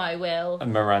 Against my will.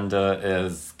 And Miranda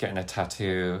is getting a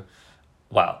tattoo.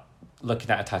 Well, looking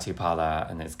at a tattoo parlor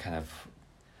and is kind of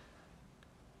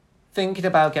thinking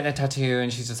about getting a tattoo,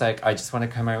 and she's just like, I just want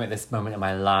to come out at this moment in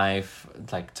my life,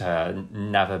 like to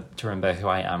remember who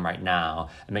I am right now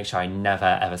and make sure I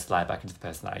never ever slide back into the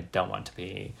person that I don't want to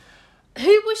be.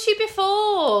 Who was she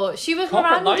before? She was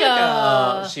Corporate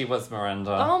Miranda. She was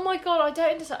Miranda. Oh my god, I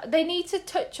don't understand. They need to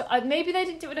touch. Maybe they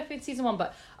didn't do it enough in season 1,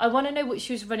 but I want to know what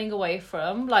she was running away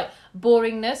from, like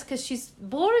boringness, because she's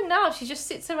boring now. She just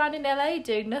sits around in LA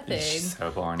doing nothing. She's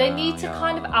so boring. They need to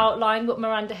kind of outline what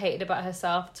Miranda hated about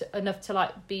herself enough to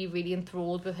like be really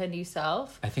enthralled with her new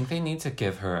self. I think they need to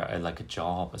give her a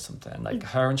job or something. Like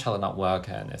her and Charlotte not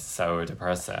working is so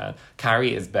depressing.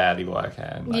 Carrie is barely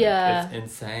working. Like, it's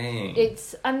insane.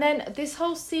 And then this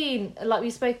whole scene, like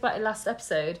we spoke about in last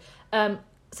episode,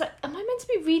 it's like, am I meant to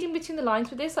be reading between the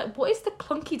lines with this? Like, what is the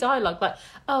clunky dialogue? Like,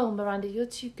 oh, Miranda, you're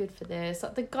too good for this.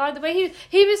 Like, the guy, the way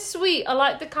he was sweet. I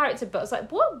like the character, but I was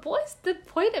like, what is the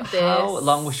point of this? How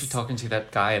long was she talking to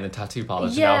that guy in the tattoo parlor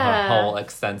to know her whole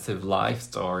extensive life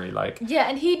story? Like, yeah,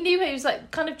 and he knew he was like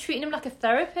kind of treating him like a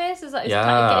therapist. It was like, it's kind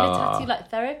of getting a tattoo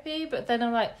like therapy, but then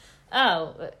I'm like,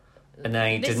 oh. And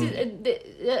I didn't.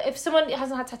 If someone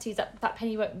hasn't had tattoos, that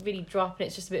penny won't really drop, and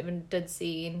it's just a bit of a dud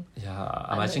scene.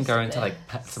 Yeah, imagine going to like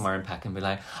somewhere in Peck and be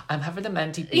like, I'm having a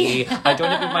mentee bee. I don't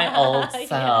want to be my old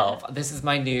self. Yeah. This is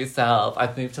my new self.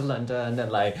 I've moved to London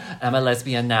and like I'm a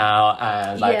lesbian now,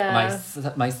 and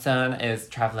like my son is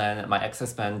traveling. My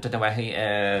ex-husband don't know where he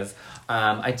is.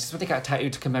 I just want to get a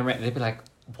tattoo to commemorate. They'd be like,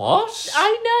 what?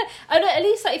 I know. At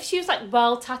least like if she was like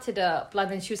well tatted up, like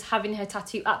then she was having her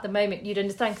tattoo at the moment, you'd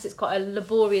understand because it's quite a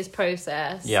laborious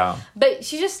process. Yeah. But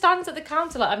she just stands at the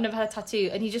counter like, I've never had a tattoo,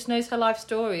 and he just knows her life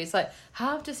story. It's like,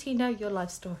 how does he know your life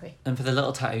story? And for the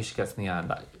little tattoo she gets in the end,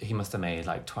 like, he must have made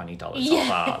like $20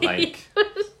 off that. Like,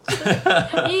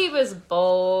 he was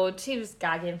bored. He was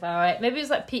gagging for it. Maybe it was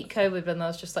like peak COVID when there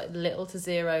was just like little to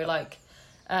zero like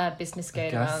business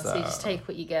going around. So you just take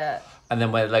what you get. And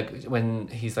then when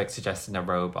he's like suggesting a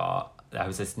robot, I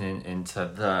was listening into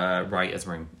the writer's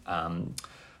room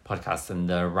podcast, and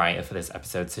the writer for this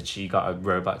episode said she got a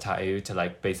robot tattoo to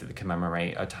like basically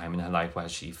commemorate a time in her life where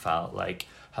she felt like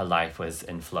her life was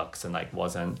in flux and like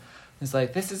wasn't. It's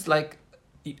like, this is like,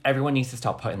 everyone needs to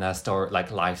stop putting their story,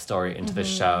 like life story, into the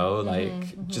show.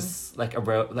 Like just like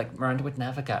like Miranda would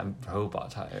never get a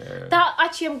robot tattoo. That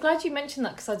actually, I'm glad you mentioned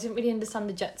that, because I didn't really understand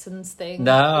the Jetsons thing.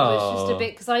 No, it was just a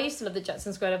bit, because I used to love the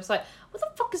Jetsons growing up. I was like, what the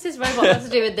fuck is this robot got to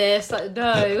do with this? Like,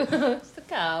 no,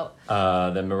 look out.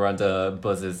 Then Miranda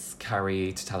buzzes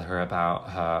Carrie to tell her about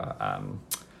her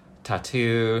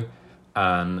tattoo,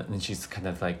 and she's kind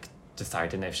of like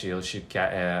deciding if she should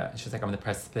get it. She's like, I'm on the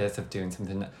precipice of doing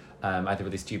something either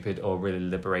really stupid or really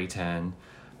liberating.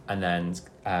 And then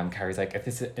Carrie's like, if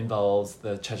this involves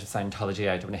the Church of Scientology,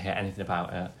 I don't want to hear anything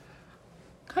about it.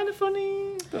 Kind of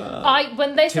funny, but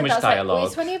when they said that, I was dialogue. like,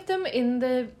 was any of them in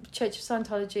the Church of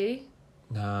Scientology?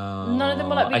 No. None of them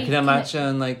were like really I can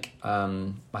imagine like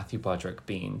Matthew Broderick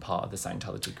being part of the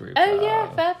Scientology group. Oh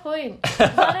yeah, fair point. I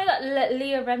know that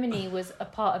Leah Remini was a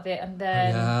part of it, and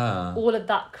then all of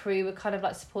that crew were kind of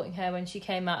like supporting her when she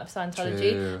came out of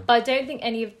Scientology. True. But I don't think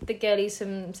any of the girlies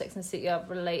from Sex and the City are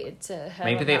related to her.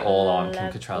 Maybe they all are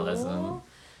Kim Cattrallism.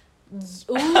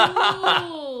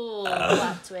 Ooh,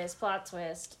 plot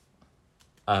twist.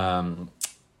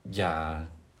 Yeah.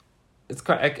 It's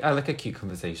quite. I like a cute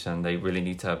conversation. They really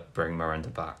need to bring Miranda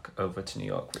back over to New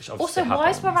York, which obviously also, why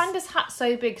is Miranda's hat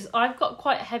so big? Because I've got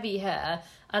quite heavy hair,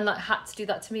 and like had to do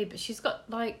that to me, but she's got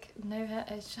like no hair.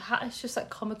 Her hat is just like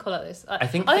comical like this. I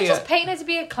think they just painting her to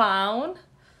be a clown.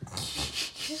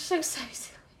 She's so silly.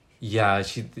 Yeah,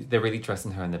 they're really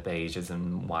dressing her in the beiges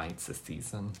and whites this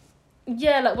season.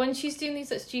 Yeah, like when she's doing these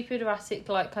like stupid, erratic,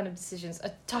 like kind of decisions.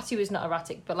 A tattoo is not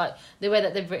erratic, but like the way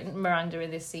that they've written Miranda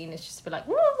in this scene is just to be like,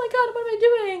 oh my god, what am I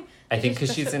doing? I think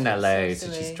because she's in LA,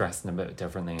 so she's dressing a bit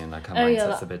differently, and like her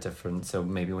mindset's a bit different. So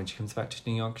maybe when she comes back to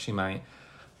New York, she might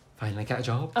finally get a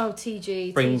job. Oh,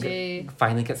 TG.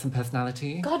 Finally get some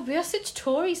personality. God, we are such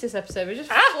Tories this episode. We're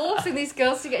just forcing these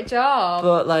girls to get a job.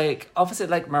 But like, obviously,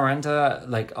 like Miranda,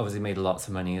 like obviously made lots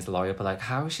of money as a lawyer, but like,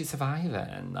 how is she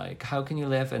surviving? Like, how can you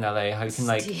live in LA? How can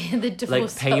like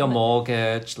pay your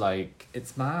mortgage? Like,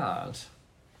 it's mad.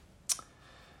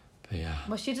 But yeah.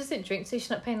 Well, she doesn't drink, so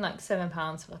she's not paying like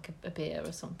 £7 for like a beer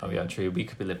or something. Oh yeah, true. We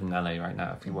could be living in LA right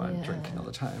now if we weren't drinking all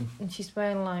the time. And she's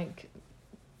wearing like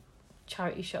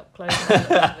charity shop clothing.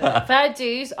 Fair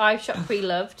dues. I've shopped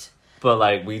pre-loved. But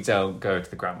like, we don't go to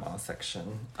the grandma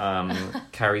section.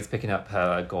 Carrie's picking up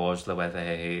her Gorge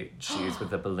Loewe shoes with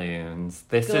the balloons.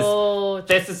 This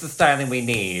is the styling we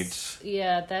need.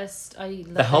 Yeah, I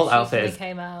love the whole outfit. When they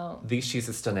came out. These shoes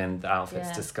are stunning. The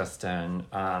outfit's disgusting.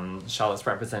 Charlotte's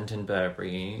representing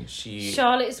Burberry.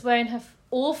 Charlotte's wearing her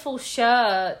awful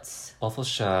shirts. Awful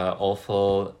shirt,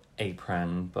 awful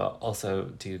apron, but also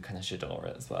do kind of adore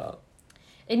it as well.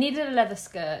 It needed a leather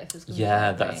skirt if it was going to be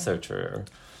Burberry. That's so true.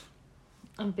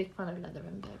 I'm a big fan of leather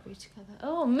and Burberry together.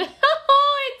 Oh,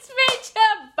 it's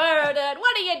Richard Burden.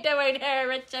 What are you doing here,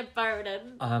 Richard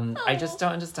Burden? I just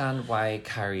don't understand why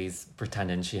Carrie's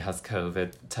pretending she has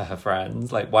COVID to her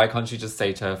friends. Like, why can't she just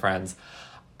say to her friends,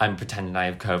 I'm pretending I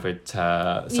have COVID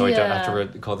so I don't have to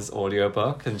record this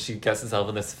audiobook? And she gets herself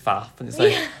in this faff, and it's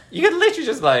like, you could literally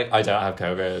just be like, I don't have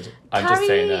COVID. I'm just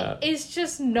saying it. Is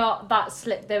just not that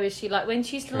slick though, is she? Like, when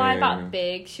she used to lie about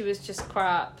big, she was just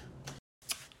crap.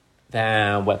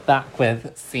 Then we're back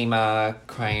with Seema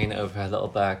crying over her little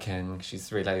Birkin.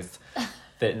 She's realised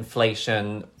that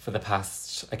inflation for the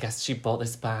past, I guess she bought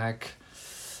this bag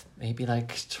maybe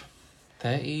like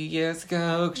 30 years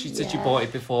ago. She said she bought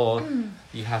it before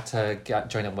you had to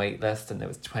join a wait list, and it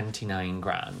was 29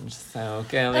 grand. So,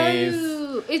 girlies.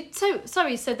 Oh,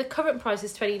 so the current price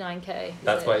is 29k.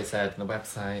 That's what it said on the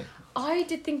website. I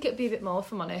did think it'd be a bit more,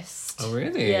 if I'm honest. Oh,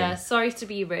 really? Yeah, sorry to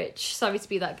be rich. Sorry to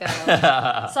be that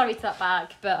girl. Sorry to that bag,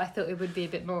 but I thought it would be a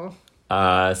bit more.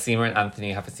 Seema and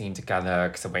Anthony have a scene together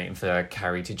because they're waiting for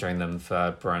Carrie to join them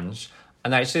for brunch.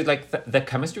 And actually, like, the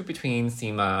chemistry between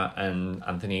Seema and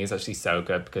Anthony is actually so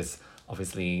good because,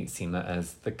 obviously, Seema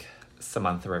is the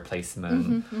Samantha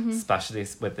replacement, especially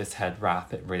with this head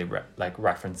wrap. It really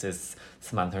references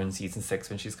Samantha in season 6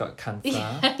 when she's got cancer.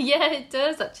 Yeah, it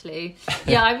does actually.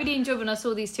 Yeah, I really enjoyed when I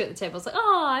saw these two at the table. I was like,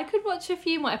 I could watch a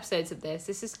few more episodes of this.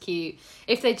 This is cute.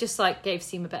 If they just like gave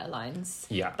Seema better lines.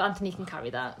 Yeah. But Anthony can carry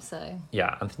that, so.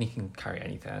 Yeah, Anthony can carry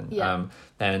anything. Yeah.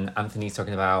 Then Anthony's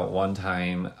talking about one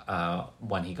time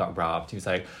when he got robbed. He was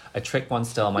like, a trick one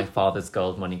stole my father's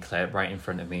gold money clip right in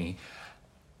front of me.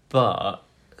 But,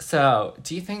 so,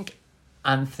 do you think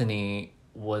Anthony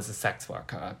was a sex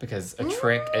worker, because a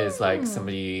trick is like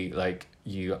somebody like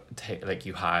you take, like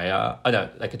you hire. Oh no,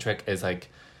 like a trick is like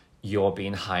you're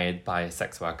being hired by a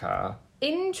sex worker.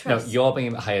 Interesting. No, you're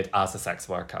being hired as a sex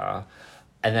worker.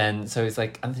 And then, so it's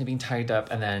like Anthony being tied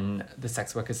up, and then the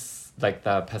sex workers, like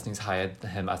the person who's hired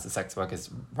him as a sex worker,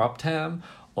 has robbed him?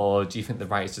 Or do you think the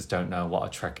writers just don't know what a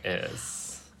trick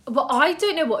is? Well, I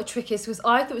don't know what a trick is, because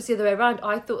I thought it was the other way around.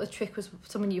 I thought a trick was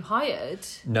someone you hired.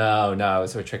 No.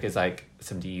 So a trick is like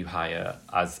somebody you hire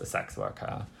as a sex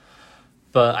worker.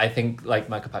 But I think like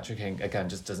Michael Patrick King, again,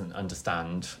 just doesn't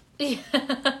understand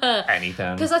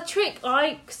anything. Because a trick,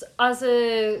 as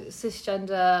a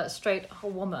cisgender straight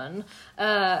woman,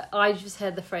 I just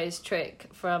heard the phrase trick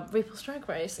from RuPaul's Drag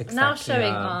Race, now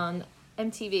showing on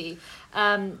MTV.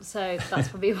 So that's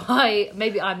probably why.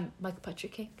 Maybe I'm Michael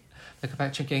Patrick King. Michael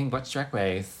Patrick King, watch Drag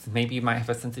Race. Maybe you might have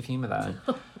a sense of humour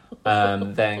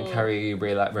then. Then Carrie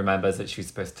remembers that she's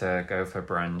supposed to go for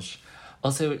brunch.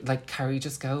 Also, like, Carrie,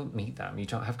 just go meet them. You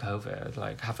don't have COVID.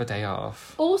 Like, have a day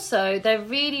off. Also, they're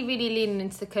really, really leaning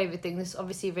into the COVID thing. This is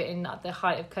obviously written at the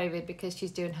height of COVID, because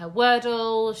she's doing her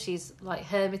Wordle, she's, like,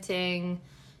 hermiting,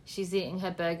 she's eating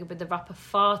her burger with the wrapper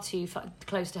far too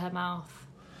close to her mouth.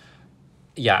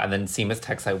 Yeah, and then Seamus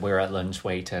texts, like, we're at lunch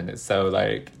waiting. It's so,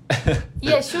 like...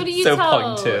 Yeah, surely you so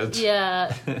tell... pointed.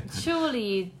 Yeah, surely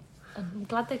you... I'm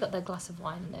glad they got their glass of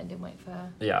wine and then didn't wait for her.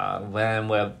 Yeah, when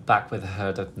we're back with a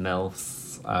herd of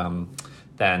MILFs,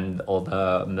 then all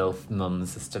the MILF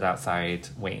mums stood outside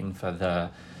waiting for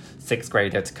the 6th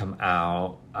grader to come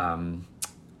out. And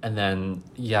then,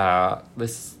 yeah,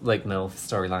 this, like, MILF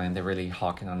storyline, they're really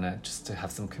harking on it just to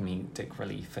have some comedic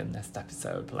relief in this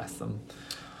episode, bless them.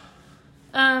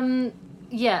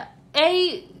 Yeah,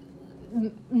 a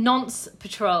nonce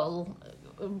patrol...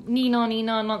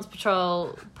 Nina, nonce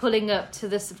patrol pulling up to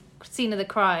this scene of the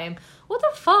crime. What the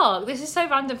fuck? This is so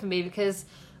random for me, because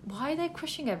why are they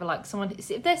crushing over like someone? If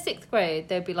they're 6th grade,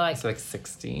 they'd be like... It's like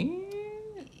 16?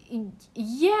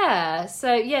 Yeah.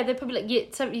 So yeah, they're probably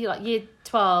like year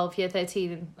 12, year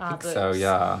 13. I think so,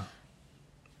 yeah.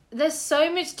 There's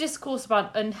so much discourse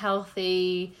about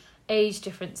unhealthy age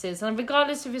differences, and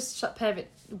regardless of his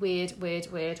weird.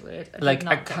 I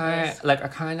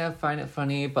kind of find it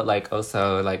funny, but like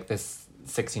also like this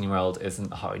 16-year-old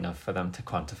isn't hot enough for them to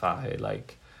quantify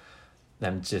like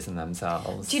them jizzing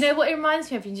themselves. Do you know what it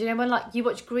reminds me of? Do you know when like you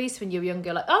watch Grease when you were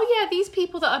younger, like, oh yeah, these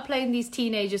people that are playing these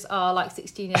teenagers are like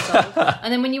 16 years old,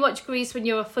 and then when you watch Grease when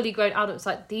you're a fully grown adult, it's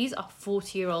like these are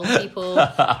 40-year-old people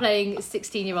playing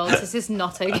 16-year-olds. This is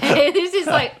not okay. This is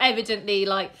like evidently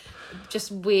like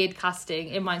just weird casting.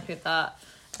 It reminds me of that.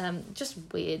 Just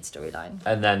weird storyline.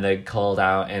 And then they called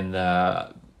out in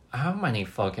the how many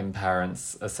fucking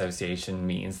parents association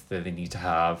meetings do they need to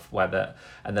have,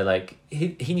 and they're like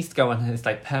he needs to go on his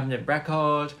like permanent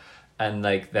record, and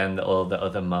like then all the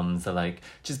other mums are like,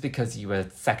 just because you were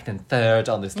 2nd and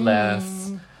 3rd on this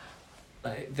list.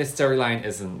 Like, this storyline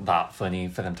isn't that funny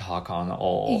for them to hark on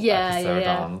all episode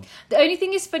on. The only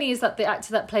thing is funny is that the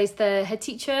actor that plays the head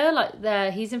teacher,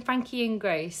 he's in Frankie and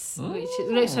Grace,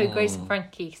 Grace and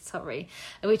Frankie,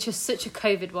 which was such a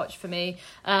COVID watch for me,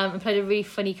 and played a really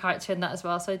funny character in that as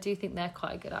well. So I do think they're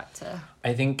quite a good actor.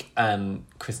 I think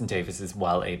Kristen Davis is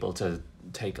well able to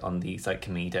take on these like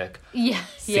comedic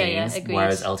scenes, agreed.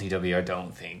 Whereas LTW I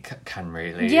don't think can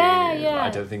really. I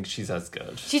don't think she's as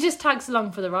good. She just tags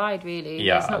along for the ride, really.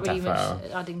 Yeah, there's not really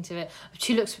much adding to it.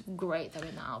 She looks great though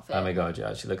in that outfit. Oh my god,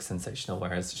 yeah, she looks sensational.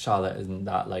 Whereas Charlotte isn't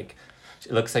that like.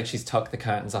 It looks like she's tucked the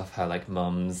curtains off her like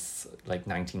mum's like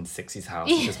 1960s house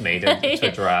and just made it into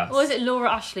a dress. Or was it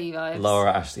Laura Ashley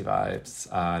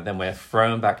vibes? Then we're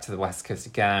thrown back to the West Coast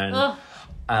again. Ugh.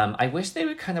 I wish they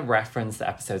would kind of reference the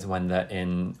episodes when they're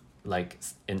in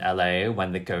LA,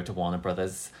 when they go to Warner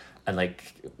Brothers, and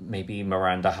like maybe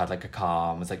Miranda had like a car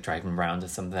and was like driving around or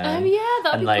something. Oh yeah,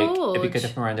 that'd be cool. It'd be good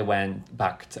if Miranda went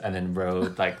back and then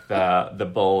rode like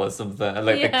the bull or something,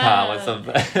 like the cow or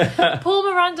something.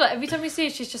 Poor Miranda, every time we see her,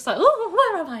 she's just like, oh,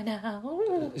 where am I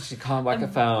now? She can't work a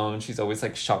phone. She's always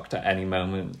like shocked at any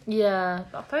moment. Yeah,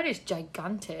 that phone is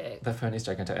gigantic. The phone is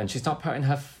gigantic, and she's not putting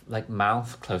her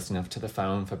mouth close enough to the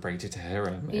phone for Brady to hear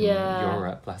him in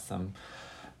Europe. Bless them.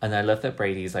 And I love that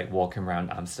Brady's like walking around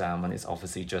Amsterdam when it's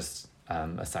obviously just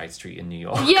a side street in New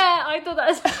York. Yeah, I thought that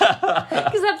was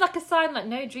because there's like a sign like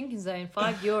no drinking zone,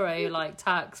 €5 like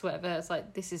tax, whatever. It's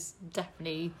like this is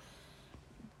definitely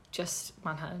just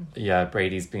Manhattan. Yeah,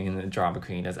 Brady's being a drama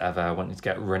queen as ever, wanting to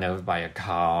get run over by a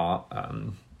car.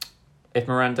 If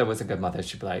Miranda was a good mother,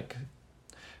 she'd be like,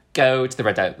 go to the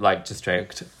red light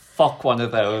district, fuck one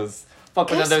of those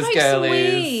Fuck one of those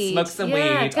girlies. Smoke some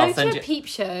weed. Go to a peep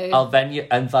show. I'll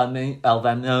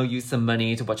Venmo you some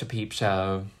money to watch a peep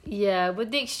show. Yeah,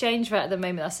 with the exchange rate at the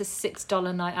moment, that's a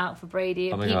 $6 night out for Brady.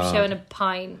 A peep show and a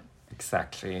pint.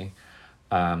 Exactly.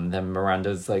 Then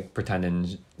Miranda's like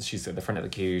pretending she's at the front of the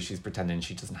queue. She's pretending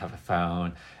she doesn't have a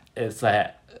phone. It's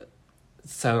like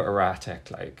so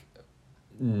erratic. Like,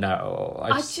 no.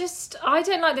 I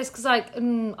don't like this because like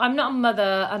I'm not a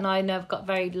mother and I know I've got a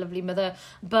very lovely mother,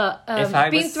 but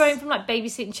being thrown from like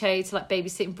babysitting Che to like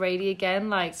babysitting Brady again,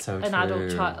 like so an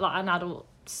adult child, like an adult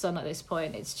son at this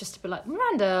point, it's just to be like,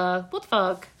 Miranda, what the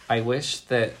fuck? I wish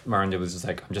that Miranda was just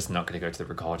like, I'm just not going to go to the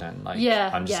recording. Like,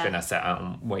 I'm just going to sit out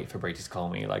and wait for Brady to call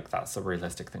me. Like, that's a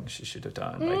realistic thing she should have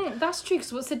done. Like, that's true,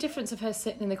 because what's the difference of her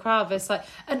sitting in the crowd versus like...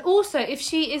 And also, if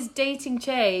she is dating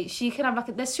Che, she can have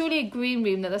like... There's surely a green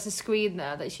room there's a screen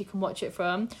there that she can watch it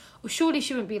from. Or surely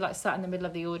she wouldn't be like sat in the middle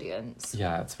of the audience.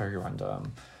 Yeah, it's very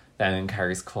random. Then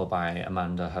Carrie's called by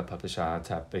Amanda, her publisher,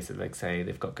 to basically like say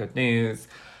they've got good news.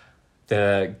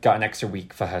 They got an extra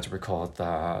week for her to record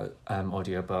the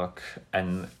audiobook,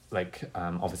 and like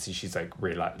obviously she's like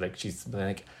really like she's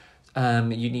like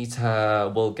you need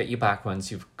to, we'll get you back once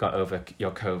you've got over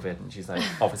your COVID, and she's like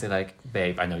obviously like,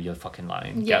 babe, I know you're fucking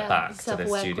lying, get back to the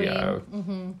studio.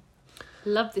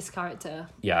 Love this character.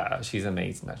 Yeah, she's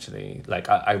amazing actually. Like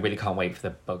I really can't wait for the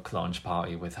book launch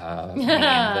party with her and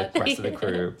the rest of the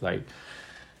crew. Like,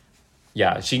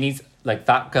 yeah, she needs, like,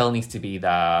 that girl needs to be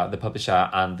there. The publisher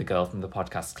and the girl from the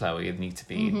podcast, Chloe, need to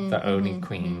be the only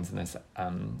queens in this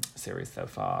series so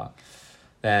far.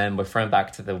 Then we're thrown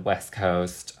back to the West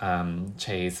Coast.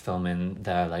 Che's filming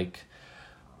their, like,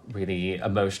 really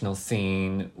emotional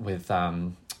scene with,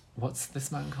 what's this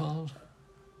man called?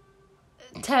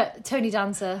 Tony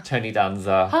Danza. Tony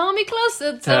Danza. Hold me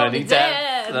closer, Tony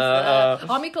Danza.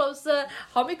 Hold me closer,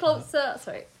 hold me closer.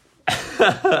 Sorry.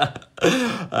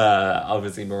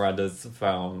 Obviously Miranda's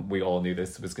phone, we all knew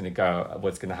this was going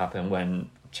to happen when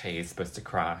Che is supposed to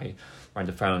cry.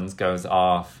 Miranda phones goes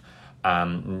off,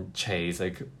 Che's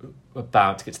like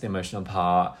about to get to the emotional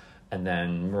part, and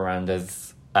then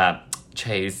Miranda's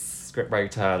Che's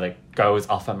scriptwriter like goes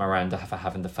off at Miranda for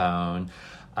having the phone,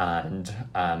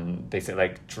 and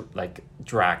basically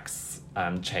drags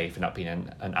Che for not being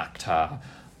an actor,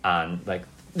 and like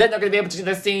they're not going to be able to do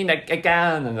the scene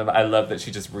again. And I love that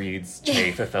she just reads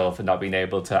Che for Phil for not being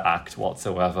able to act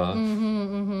whatsoever.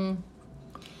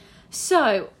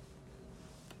 So,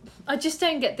 I just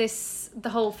don't get the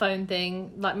whole phone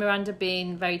thing, like Miranda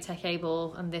being very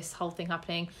tech-able and this whole thing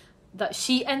happening, that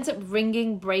she ends up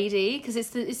ringing Brady, because it's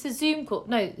the Zoom call.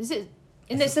 No, is it?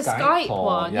 It's a Skype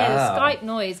one. Yeah, the Skype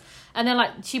noise. And then,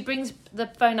 like, she brings the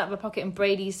phone out of her pocket and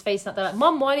Brady's face up there like,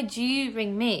 Mum, why did you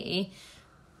ring me?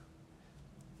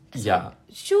 Yeah.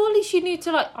 Surely she knew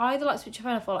to, like, either, like, switch her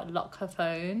phone off or, like, lock her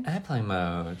phone. Airplane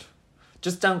mode.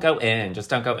 Just don't go in. Just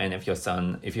don't go in if you're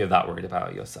that worried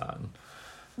about your son.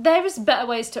 There is better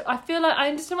ways to... I feel like I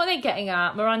understand what they're getting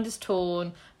at. Miranda's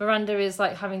torn. Miranda is,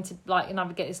 like, having to, like,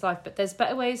 navigate his life. But there's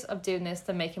better ways of doing this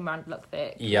than making Miranda look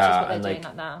thick. Yeah, which is what they're and, doing like,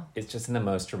 that now. It's just in the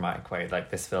most dramatic way. Like,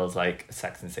 this feels like a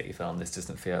Sex and the City film. This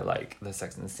doesn't feel like the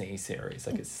Sex and the City series.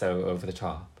 Like, it's so over the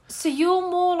top. So you're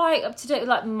more, like, up to date with,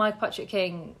 like, Mike Patrick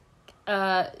King.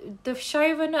 The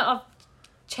showrunner of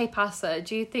Che Passa,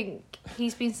 do you think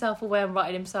he's been self-aware and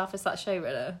writing himself as that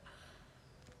showrunner?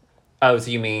 Oh,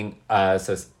 so you mean,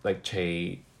 so like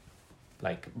Che,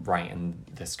 like writing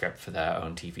the script for their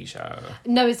own TV show?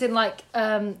 No, it's in like,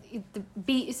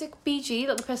 is it BG,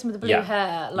 like the person with the blue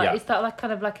hair? Like, is that like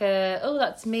kind of like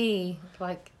that's me,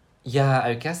 like... Yeah,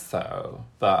 I guess so.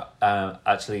 But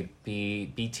actually,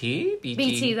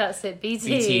 BT, that's it.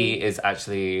 BT is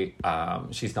actually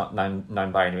she's not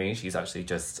non-binary. She's actually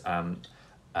just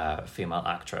a female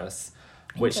actress,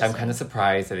 which I'm kind of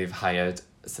surprised that they've hired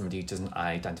somebody who doesn't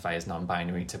identify as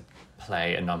non-binary to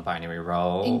play a non-binary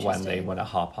role when they want to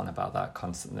harp on about that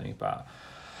constantly. But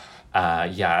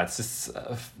yeah, it's just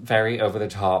very over the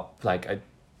top. Like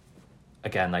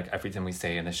again, like everything we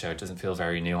say in the show doesn't feel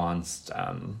very nuanced.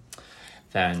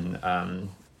 Then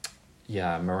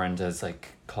Miranda's like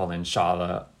calling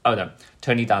Charlotte. Oh no,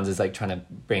 Tony Danza's like trying to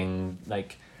bring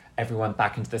like everyone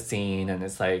back into the scene, and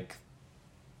it's like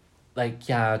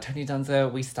yeah, Tony Danza,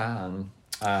 we stan.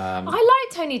 I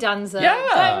like Tony Danza. Yeah.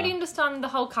 I don't really understand the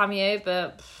whole cameo,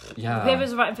 but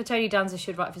whoever's writing for Tony Danza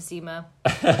should write for Seema.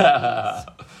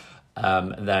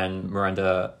 Then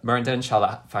Miranda and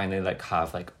Charlotte finally like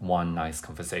have like one nice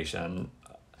conversation,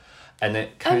 And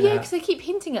it Oh yeah, because they keep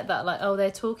hinting at that, like, oh,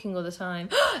 they're talking all the time.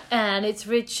 And it's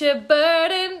Richard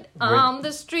Burton on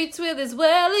the streets with his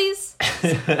wellies.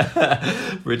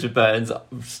 Richard Burton's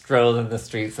strolling the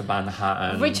streets of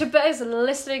Manhattan. Richard Burton's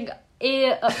listening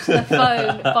ear up to the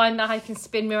phone, finding out how he can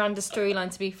spin Miranda's storyline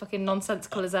to be fucking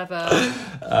nonsensical as ever.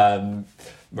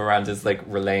 Miranda's like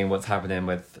relaying what's happening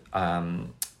with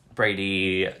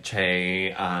Brady,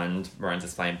 Che, and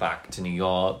Miranda's flying back to New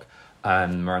York.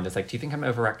 Miranda's like, do you think I'm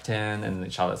overacting? And then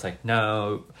Charlotte's like,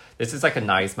 no. This is like a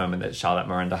nice moment that Charlotte and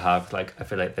Miranda have. Like, I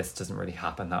feel like this doesn't really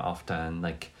happen that often.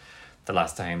 Like, the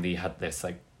last time they had this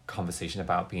like conversation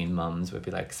about being mums would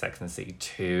be like Sex and the City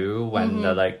 2, when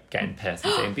they're like getting pissed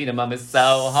and saying being a mum is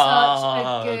so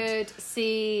hard. Such a good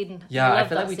scene. Yeah, I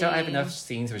feel like we don't have enough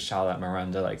scenes with Charlotte and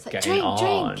Miranda like getting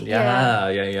on. Drink.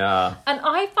 Yeah. And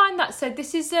I find that, so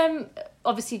this is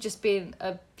obviously just being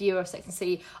a viewer of Sex and the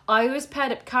City, I always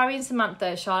paired up Carrie and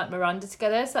Samantha, Charlotte and Miranda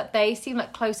together, so that they seem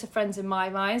like closer friends in my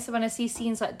mind. So when I see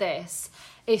scenes like this,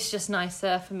 it's just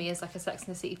nicer for me as like a Sex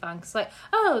and the City fan, because like,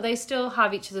 oh, they still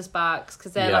have each other's backs,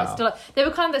 because they're like still like, they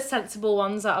were kind of the sensible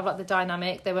ones out of like the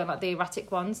dynamic. They weren't like the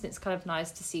erratic ones, and it's kind of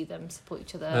nice to see them support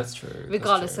each other. That's true.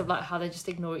 Regardless of like how they just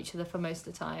ignore each other for most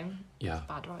of the time. Yeah. It's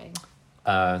bad writing.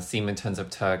 Seaman turns up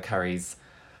to Carrie's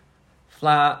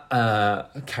flat,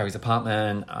 Carrie's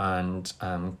apartment, and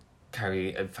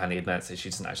Carrie finally admits that she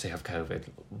doesn't actually have COVID.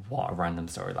 What a random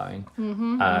storyline.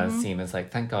 Seaman's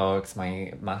like, thank God, because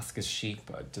my mask is sheep,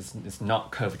 but it's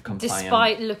not COVID compliant.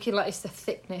 Despite looking like it's the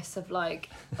thickness of like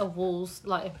a wool's,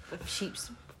 like a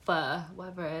sheep's fur,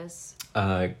 whatever it is.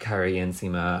 Carrie and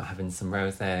Seema having some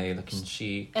rosé, looking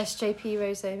chic. SJP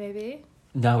rosé, maybe?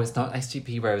 No, it's not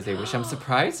SGP rosé, which I'm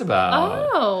surprised about.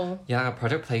 Oh. Yeah,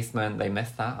 product placement, they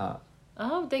missed that.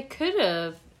 Oh, they could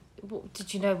have.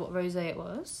 Did you know what rosé it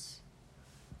was?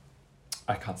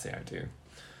 I can't say I do.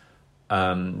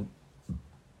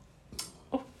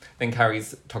 Then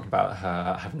Carrie's talking about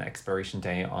her having an expiration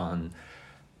date on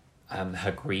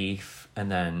her grief,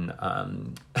 and then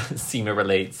Seema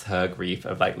relates her grief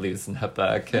of like losing her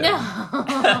Birkin.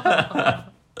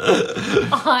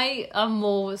 I am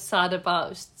more sad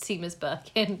about Seema's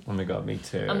Birkin. Oh my god, me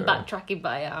too. I'm backtracking,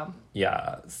 but I am.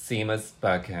 Yeah, Seema's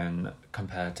Birkin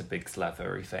compared to Big's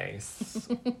leathery face.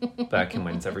 Birkin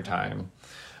wins every time.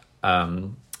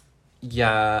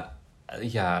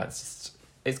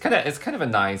 It's kind of a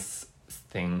nice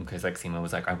thing, because like Seema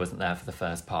was like, I wasn't there for the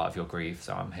first part of your grief,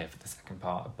 so I'm here for the second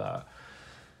part. But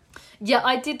yeah,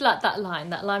 I did like that line.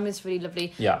 That line was really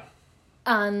lovely. Yeah.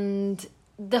 And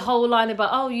the whole line about,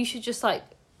 oh, you should just like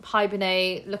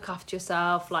hibernate, look after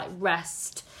yourself, like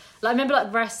rest. Like I remember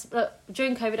like rest,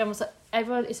 during COVID, everyone was like,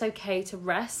 everyone, it's okay to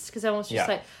rest, because everyone's just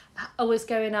like always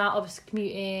going out, obviously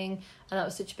commuting, and that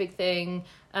was such a big thing.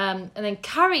 And then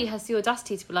Carrie has the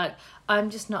audacity to be like, I'm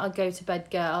just not a go to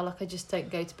bed girl, like I just don't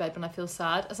go to bed when I feel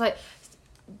sad. It's like,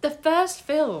 the first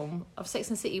film of Sex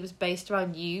and the City was based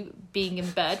around you being in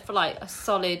bed for like a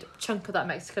solid chunk of that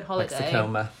Mexican holiday.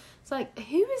 Mexicoma. It's like,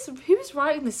 who is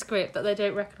writing the script that they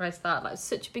don't recognise that? Like,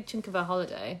 such a big chunk of our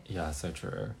holiday. Yeah, so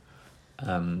true.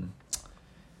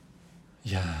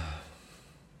 Yeah.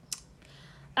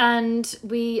 And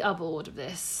we are bored of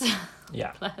this.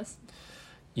 Yeah. Bless.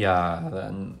 Yeah,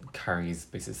 then Carrie's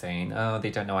basically saying, oh,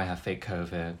 they don't know I have fake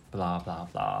COVID, blah, blah,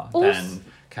 blah. Also, then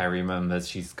Carrie remembers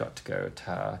she's got to go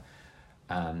to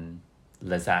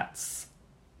Lizette's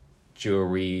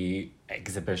jewelry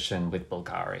exhibition with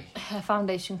Bulgari. Her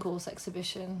foundation course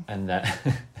exhibition. And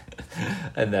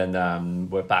then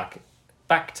we're back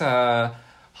to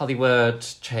Hollywood.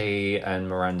 Che and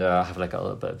Miranda have like a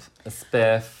little bit of a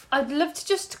spiff. I'd love to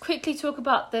just quickly talk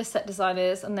about the set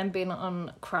designers and then being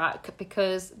on crack,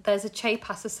 because there's a Che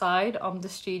pass aside on the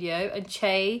studio, and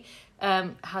Che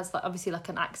has like obviously like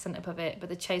an accent above it, but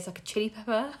the Che's like a chili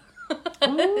pepper.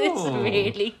 It's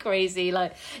really crazy,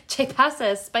 like Che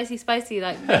pasa, spicy,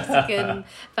 like Mexican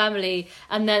family.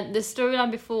 And then the storyline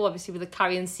before, obviously with the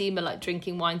Carrie and Seema like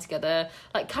drinking wine together,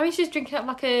 like Carrie's just drinking out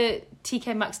like a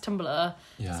TK Maxx tumbler.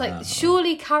 Yeah. It's like,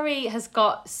 surely Carrie has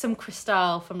got some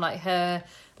crystal from like her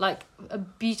like a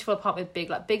beautiful apartment with Big,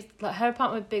 like her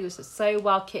apartment with Big was just so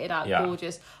well kitted out,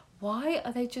 gorgeous. Why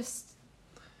are they just?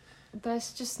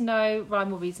 There's just no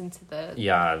rhyme or reason to the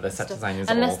set design is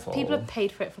unless awful. People have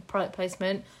paid for it for product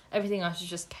placement. Everything else is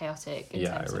just chaotic in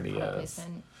terms it really of product is.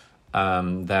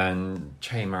 placement. Then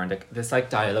Che and Miranda, there's like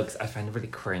dialogues I find really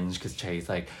cringe, because Che's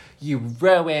like, you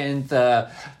ruined the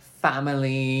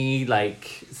family like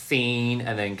scene,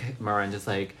 and then Miranda's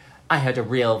like, I had a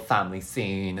real family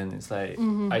scene, and it's like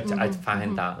I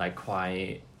find that like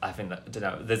quite. I think that, I don't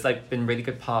know, there's like been really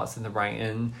good parts in the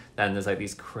writing, then there's like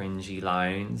these cringy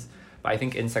lines, But I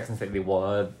think in Sex and the City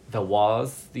there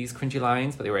was these cringy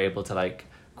lines, but they were able to like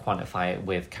quantify it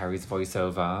with Carrie's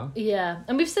voiceover. Yeah,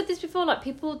 and we've said this before, like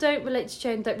people don't relate to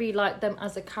Joe and don't really like them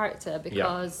as a character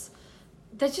because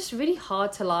they're just really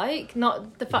hard to like.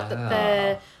 Not the fact that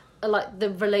they're like the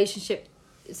relationship.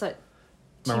 It's like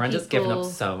Miranda's given up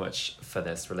so much for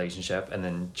this relationship, and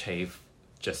then Che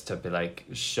just to be like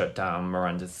shut down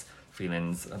Miranda's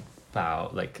feelings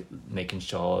about like making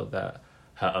sure that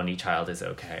her only child is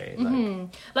okay.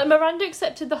 Like Miranda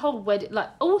accepted the whole wedding. Like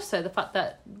also the fact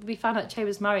that we found out Che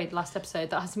was married last episode,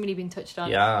 that hasn't really been touched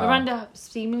on. Yeah. Miranda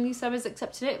seemingly so has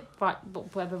accepted it, right?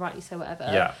 Whatever, rightly so, whatever.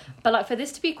 Yeah. But like for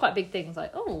this to be quite big things,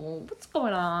 like what's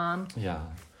going on? Yeah.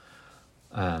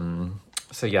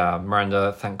 So yeah,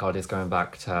 Miranda, thank God, is going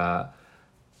back to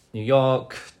New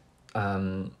York.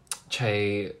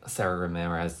 Che, Sarah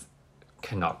Ramirez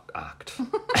cannot act.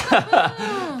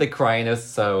 The crying is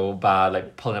so bad,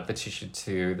 like pulling up the tissue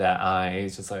to their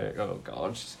eyes, just like, oh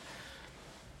God.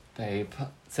 Babe,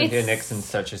 Cynthia Nixon's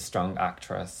such a strong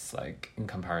actress, like, in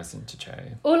comparison to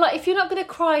Che. Or, like, if you're not going to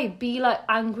cry, be, like,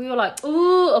 angry or, like,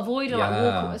 ooh, avoid or, like,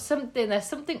 walk away. Something, there's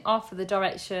something off with the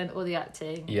direction or the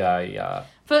acting. Yeah.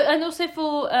 And also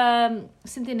for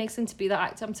Cynthia Nixon to be that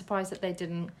actor, I'm surprised that they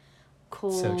didn't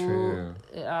call so true.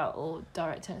 it out or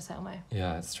direct it in a certain way.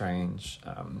 Yeah, it's strange.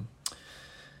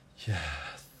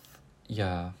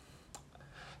 Yeah.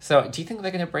 So, do you think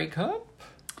they're going to break up?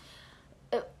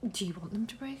 Do you want them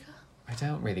to break up? I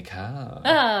don't really care.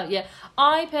 Oh, yeah.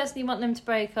 I personally want them to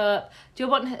break up. Do you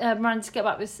want Miranda to get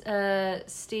back with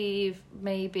Steve?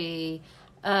 Maybe.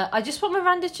 I just want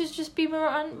Miranda to just be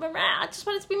Miranda. I just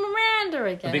want it to be Miranda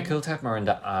again. It'd be cool to have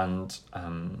Miranda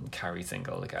and Carrie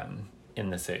single again in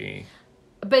the city.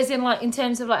 But as in, like, in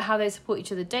terms of, like, how they support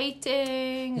each other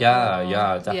dating?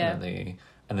 Yeah, definitely. Yeah.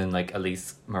 And then, like, at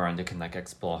least Miranda can, like,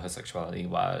 explore her sexuality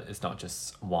where it's not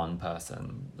just one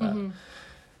person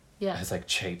that has, like,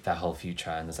 shaped their whole future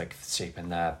and is, like, shaping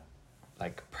their,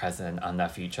 like, present and their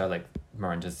future. Like,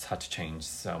 Miranda's had to change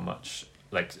so much.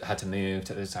 Like, had to move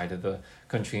to the side of the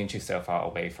country and she's so far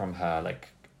away from her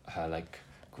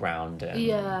ground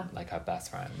and like her best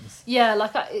friends. Yeah,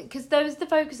 like, because there was the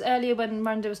focus earlier when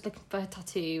Miranda was looking for her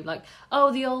tattoo, like,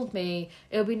 oh, the old me.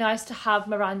 It would be nice to have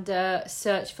Miranda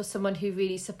search for someone who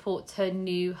really supports her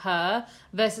new her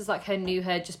versus like her new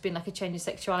her just being like a change in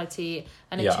sexuality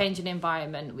and a change in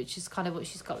environment, which is kind of what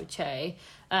she's got with Che.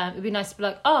 It'd be nice to be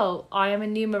like, oh, I am a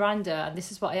new Miranda and this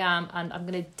is what I am and I'm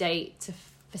going to date to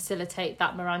facilitate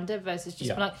that Miranda versus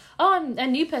just be like, oh, I'm a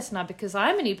new person now because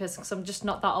I am a new person because I'm just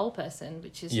not that old person,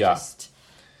 which is just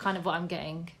kind of what I'm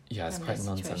getting. Yeah, it's quite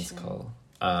nonsensical.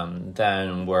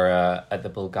 Then we're at the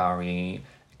Bulgari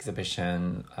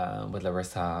exhibition with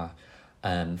Larissa.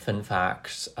 Fun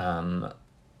fact, my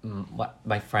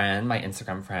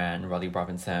Instagram friend, Rolly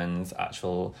Robinson's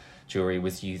actual jewelry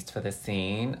was used for this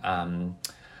scene.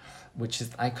 Which is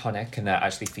iconic and that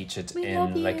actually featured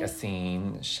in like a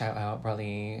scene. Shout out,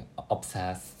 Rolly,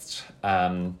 obsessed.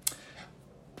 But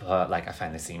like I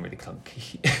find the scene really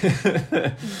clunky.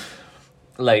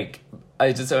 Like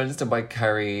I just don't understand why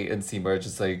Carrie and Seema are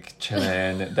just like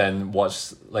chilling, then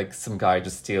watch like some guy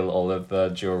just steal all of the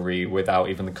jewelry without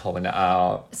even calling it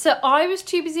out. So I was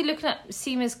too busy looking at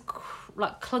Seema's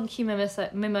like clunky mimosa.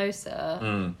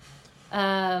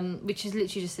 Which is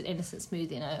literally just an innocent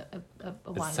smoothie in a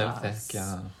wine it's so glass. thick,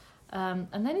 yeah.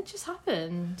 And then it just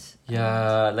happened.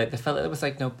 Yeah, like they felt like there was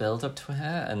like no build up to it,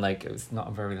 and like it was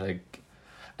not very like.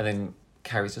 And then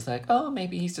Carrie's just like, oh,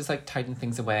 maybe he's just like tidying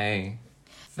things away.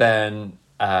 Then,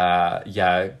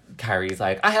 Carrie's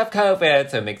like, I have COVID,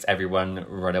 so it makes everyone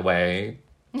run away.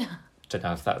 Don't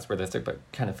know if that's realistic, but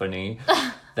kind of funny.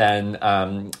 Then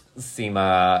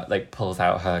Seema like pulls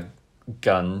out her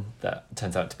gun that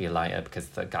turns out to be a lighter because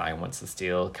the guy wants to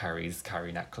steal Carrie's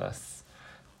Carrie necklace.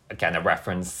 Again, a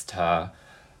reference to,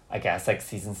 I guess, like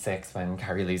season 6 when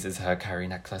Carrie loses her Carrie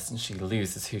necklace and she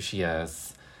loses who she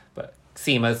is. But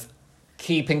Seema's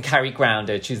keeping Carrie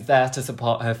grounded. She's there to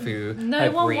support her through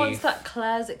her one grief. wants that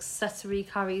Claire's accessory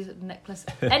Carrie's necklace.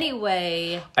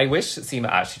 Anyway. I wish Seema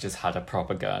actually just had a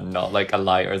proper gun, not like a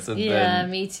lighter or something. Yeah,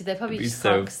 me too. They probably just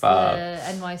so the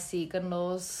NYC gun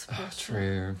laws. Oh,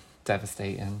 true.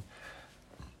 Devastating.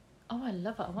 Oh, I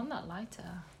love it. I want that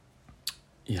lighter.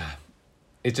 Yeah.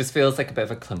 It just feels like a bit of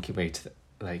a clunky way to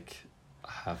like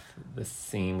have this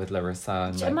scene with Larissa.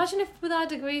 And, imagine if with our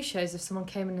degree shows, if someone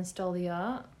came in and stole the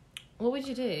art, what would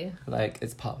you do? Like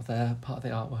it's part of the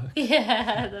artwork.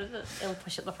 Yeah, it'll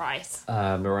push up the price.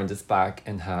 Miranda's back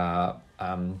in her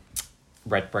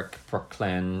red brick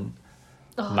Brooklyn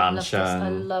mansion. I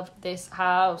love this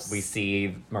house. We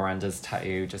see Miranda's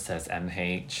tattoo just says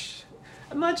MH.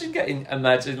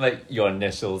 Imagine like your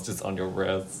initials just on your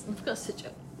wrist. I've got such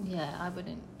a... Yeah, I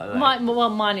wouldn't. Like...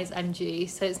 Mine is MG,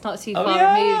 so it's not too far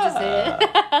removed, is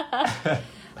it?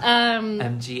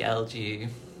 MGLG.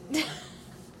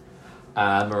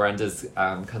 Miranda's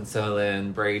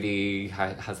consoling Brady,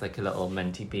 has like a little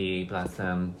mentee bee, bless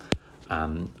him.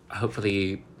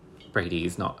 Hopefully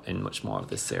Brady's not in much more of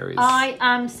this series. I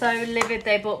am so livid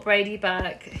they brought Brady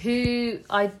back. Who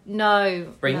I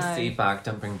know. Bring Steve back,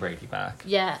 don't bring Brady back.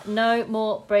 Yeah, no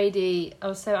more Brady. I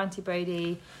was so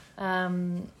anti-Brady.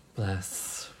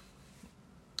 Bless.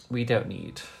 We don't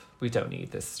need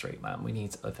this straight man. We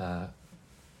need other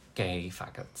gay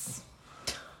faggots.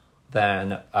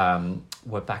 Then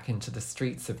we're back into the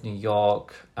streets of New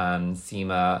York.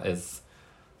 Seema is...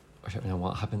 I don't know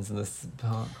what happens in this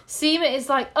part. Seema is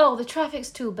like, oh, the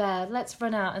traffic's too bad. Let's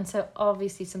run out. And so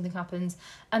obviously something happens.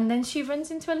 And then she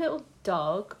runs into a little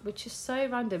dog, which is so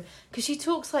random. Because she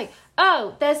talks like,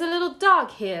 oh, there's a little dog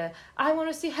here. I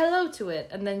want to say hello to it.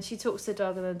 And then she talks to the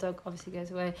dog and the dog obviously goes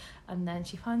away. And then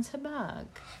she finds her bag.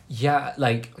 Yeah,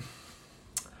 like...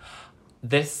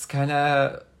 This kind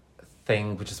of...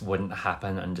 thing which just wouldn't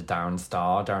happen under Darren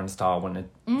Star. Darren Star wanted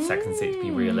Sex and the City to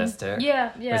be realistic.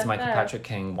 Yeah. Whereas Michael Patrick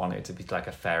King wanted it to be like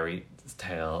a fairy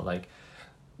tale. Like,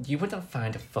 you wouldn't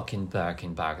find a fucking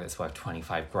Birkin bag that's worth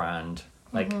 25 grand.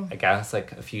 Like, I guess,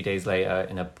 like, a few days later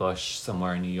in a bush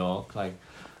somewhere in New York. Like,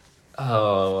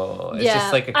 it's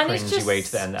just like a cringy way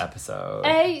to end the episode.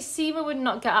 Seema would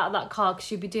not get out of that car because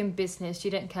she'd be doing business.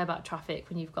 You don't care about traffic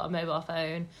when you've got a mobile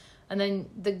phone. And then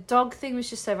the dog thing was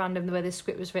just so random, the way the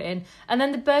script was written. And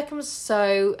then the Birkin was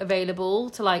so available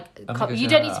to, like... you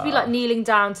don't need to be, like, kneeling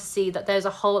down to see that there's a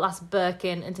whole ass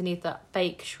Birkin underneath that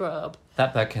fake shrub.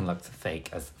 That Birkin looks fake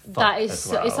as fuck. That is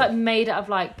as well. It's, like, made out of,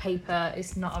 like, paper.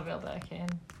 It's not a real Birkin.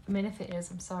 I mean, if it is,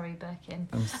 I'm sorry, Birkin.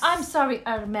 I'm sorry,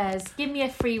 Hermes. Give me a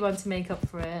free one to make up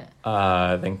for it.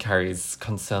 Then Carrie's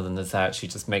consoling Lizette. She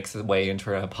just makes her way into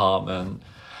her apartment.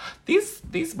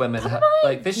 These women,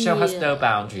 this show has no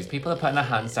boundaries. People are putting their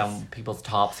hands down people's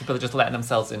tops. People are just letting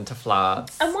themselves into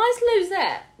flats. And why has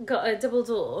Lizette got a double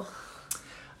door?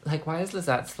 Like, why is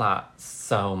Lizette's flat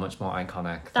so much more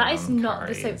iconic That is not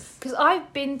Carrie's? the same. Because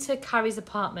I've been to Carrie's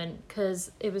apartment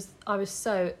because I was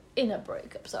so in a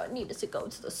breakup, so I needed to go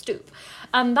to the stoop.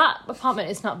 And that apartment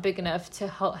is not big enough to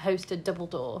host a double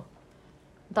door.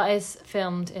 That is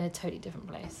filmed in a totally different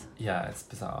place. Yeah, it's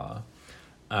bizarre.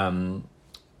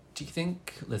 Do you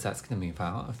think Lizette's going to move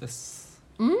out of this?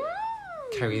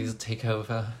 Carrie's take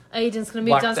over? Aiden's going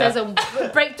to move downstairs and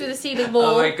break through the ceiling wall.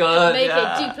 Oh my God, make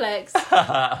it duplex.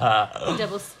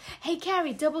 Hey,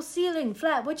 Carrie, double ceiling,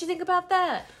 flat. What do you think about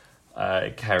that?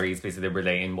 Carrie's basically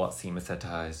relating what Seema said to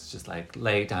her. It's just like,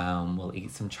 lay down, we'll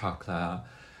eat some chocolate,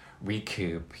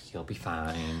 recoup, you'll be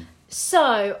fine.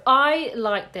 So I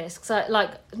like this because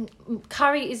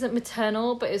Carrie isn't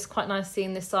maternal, but it's quite nice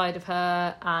seeing this side of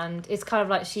her, and it's kind of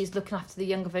like she's looking after the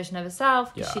younger version of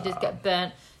herself because she did get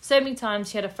burnt so many times.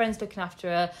 She had her friends looking after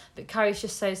her, but Carrie's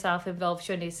just so self-involved.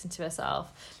 She only listens to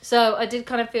herself. So I did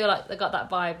kind of feel like I got that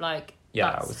vibe, like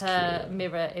that's her cute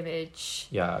mirror image.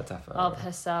 Yeah, definitely of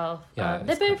herself. Yeah,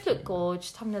 they both look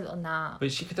gorgeous, having a little nap.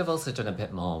 But she could have also done a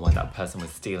bit more when that person was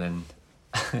stealing.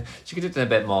 She could have done a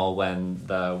bit more when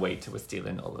the waiter was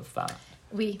stealing all of that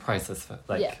priceless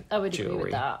I would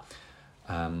jewelry. agree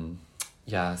with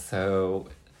that. So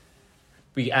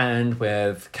we end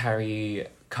with Carrie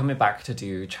coming back to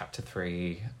do chapter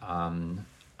 3, and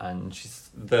she's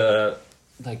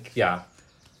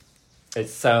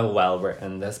it's so well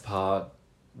written, this part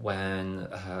when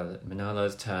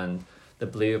Manolo's turned the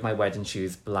blue of my wedding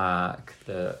shoes black,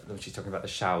 when she's talking about the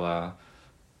shower.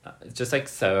 It's just like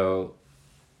so.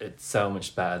 It's so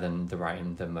much better than the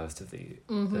writing than most of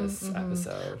this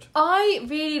episode. I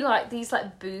really like these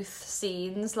like booth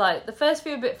scenes. Like the first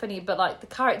few are a bit funny, but like the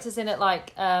characters in it,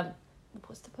 like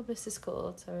what's the publicist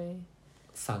called? Sorry,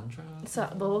 Sandra.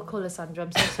 We'll call her Sandra.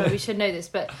 I'm so sorry. We should know this,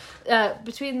 but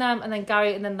between them and then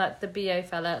Gary and then like the BO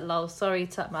fella, lol. Sorry,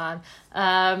 Tut Man.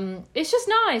 It's just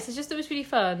nice. It was really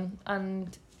fun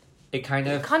and. It kind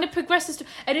of progresses to,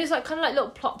 and it was like kind of like little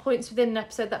plot points within an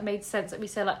episode that made sense. Like we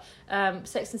said, like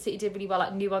Sex and the City did really well,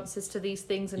 like nuances to these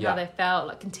things and how they felt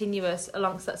like continuous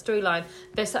alongst that storyline.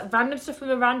 There's that random stuff from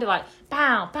Miranda, like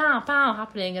pow pow pow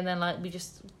happening, and then like we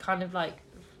just kind of like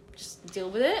just deal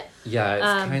with it.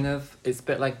 Yeah, it's it's a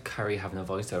bit like Carrie having a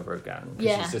voiceover again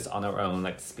because she's just on her own,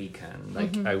 like speaking.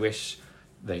 Like I wish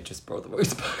they just brought the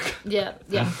voice back.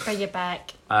 Bring it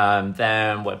back.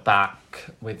 Then we're back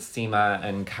with Seema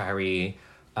and Carrie.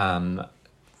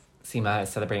 Seema is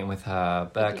celebrating with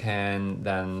her Birkin.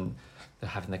 Then they're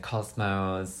having the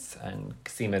Cosmos, and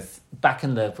Seema's back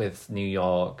in love with New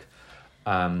York.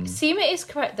 Seema is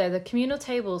correct though. The communal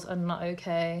tables are not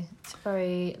okay. It's a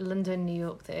very London, New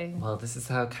York thing. Well, this is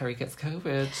how Carrie gets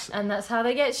COVID. And that's how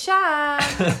they get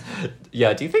shagged.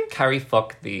 Yeah, do you think Carrie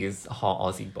fucked these hot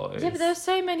Aussie boys? Yeah, but there's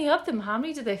so many of them. How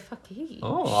many did they fuck each?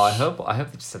 Oh, I hope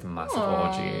they just had a massive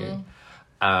orgy.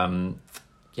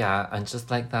 Yeah, and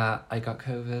just like that, I got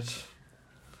COVID.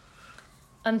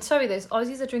 I'm sorry, those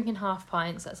Aussies are drinking half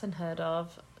pints. That's unheard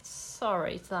of.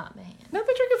 Sorry to that man. No,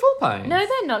 they're drinking full pints. No,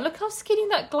 they're not. Look how skinny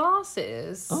that glass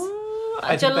is. Oh,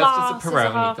 I think that's just a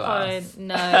Peroni glass. Pint.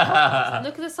 No.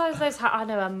 Look at the size of those. I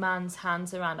know a man's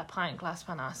hands around a pint glass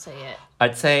when I see it.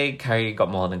 I'd say Carrie got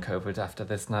more than COVID after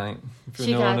this night. If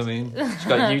you know what I mean. She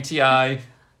got UTI.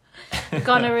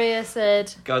 Gonorrhea,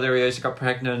 said. Gonorrhea, she got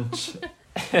pregnant.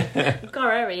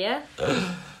 Gonorrhea.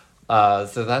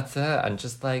 So that's it. And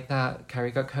just like that,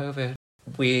 Carrie got COVID.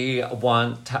 We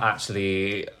want to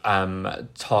actually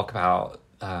talk about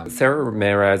Sarah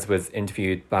Ramirez was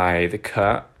interviewed by The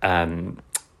Cut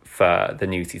for the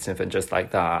new season of And Just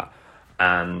Like That.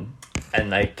 And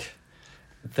like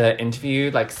the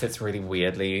interview like sits really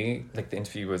weirdly. Like the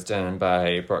interview was done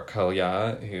by Brooke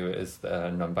Collier, who is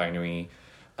the non-binary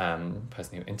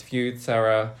person who interviewed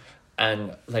Sarah.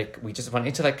 And like we just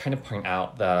wanted to like kind of point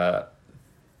out the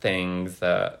things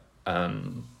that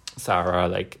Sarah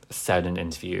like said and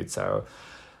interviewed. So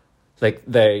like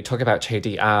they talk about Che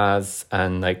Diaz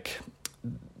and like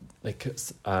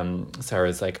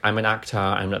Sarah's like, I'm an actor,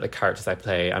 I'm not the characters I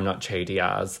play, I'm not Che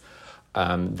Diaz.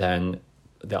 Then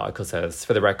the article says,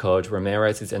 for the record,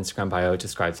 Ramirez's Instagram bio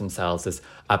describes themselves as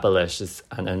abolitionist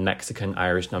and a Mexican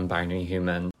Irish non-binary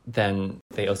human. Then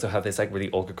they also have this like really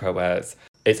awkward quote where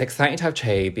it's exciting to have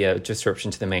Che be a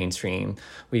disruption to the mainstream.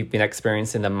 We've been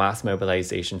experiencing the mass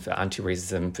mobilization for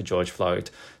anti-racism for George Floyd.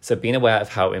 So being aware of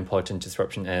how important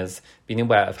disruption is, being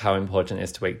aware of how important it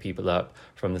is to wake people up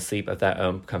from the sleep of their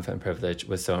own comfort and privilege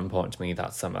was so important to me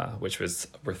that summer, which was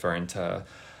referring to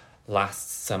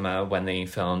last summer when they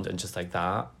filmed And Just Like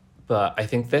That. But I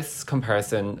think this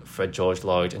comparison for George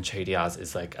Floyd and Che Diaz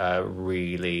is like a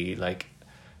really like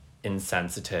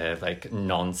insensitive, like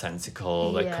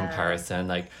nonsensical like comparison,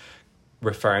 like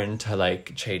referring to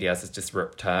like Che Diaz as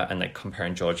disruptor and like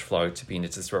comparing George Floyd to being a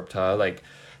disruptor, like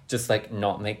just like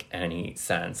not make any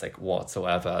sense like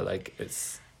whatsoever. Like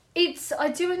it's I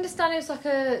do understand it was like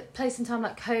a place in time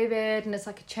like COVID and it's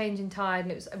like a change in tide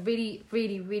and it was a really,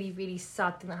 really, really, really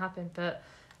sad thing that happened, but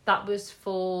that was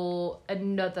for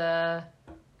another...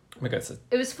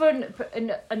 It was for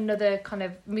another kind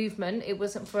of movement. It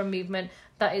wasn't for a movement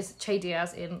that is Che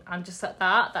Diaz in And Just Like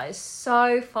That. That is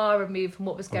so far removed from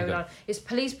what was going on. It's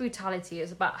police brutality.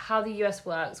 It's about how the US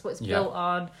works, what it's built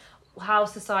on, how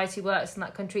society works in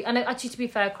that country. And actually, to be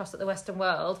fair, across the Western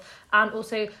world. And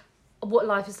also what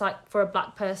life is like for a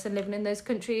black person living in those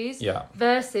countries. Yeah.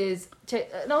 Versus...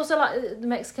 And also like the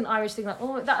Mexican Irish thing, like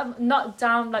that not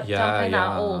down like downplaying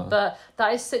that at all, but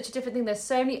that is such a different thing. There's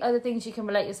so many other things you can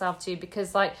relate yourself to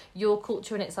because like your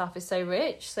culture in itself is so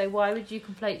rich. So why would you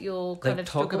conflate your kind of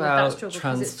struggle with that struggle? Talk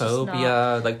about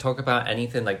transphobia, like talk about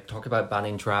anything, like talk about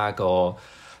banning drag, or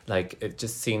like it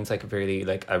just seems like a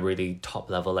really top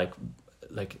level like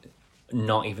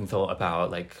not even thought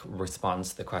about like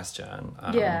response to the question.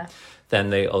 Then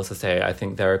they also say, I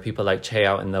think there are people like Che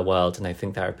out in the world, and I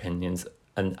think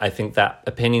that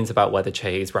opinions about whether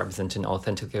Che is representing an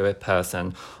authentic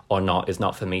person or not is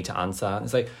not for me to answer. And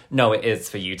it's like, no, it is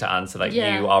for you to answer. Like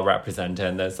you are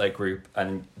representing this like group,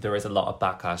 and there is a lot of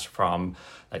backlash from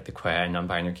like the queer and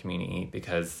non-binary community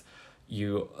because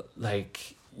you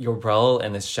like your role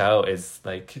in this show is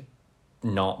like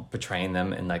not portraying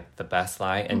them in like the best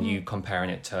light, and you comparing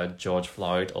it to George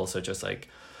Floyd also just like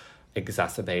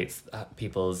exacerbates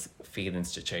people's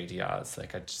feelings to Che Diaz.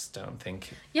 Like I just don't think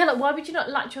like why would you not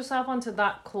latch yourself onto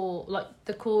that cause, like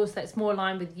the cause that's more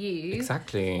aligned with you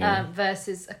exactly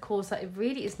versus a cause that it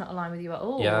really is not aligned with you at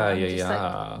all,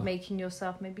 like making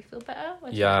yourself maybe feel better.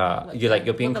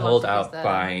 You're being called out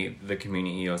by the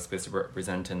community you're supposed to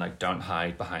represent, and like don't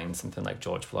hide behind something like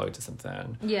George Floyd or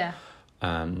something.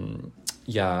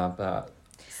 But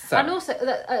and also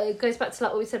it goes back to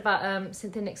like what we said about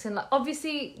Cynthia Nixon. Like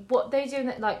obviously what they're doing,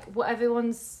 like what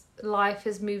everyone's life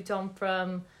has moved on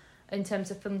from in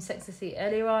terms of film Sex and the City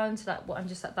earlier on to like what I'm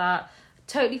Just Like That.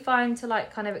 Totally fine to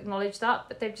like kind of acknowledge that,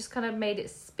 but they've just kind of made it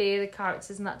spear the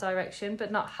characters in that direction,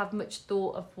 but not have much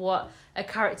thought of what a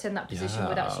character in that position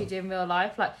would actually do in real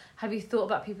life. Like, have you thought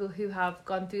about people who have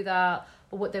gone through that,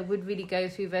 or what they would really go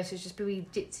through versus just being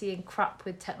ditzy and crap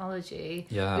with technology?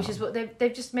 Which is what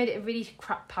they've just made it a really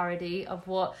crap parody of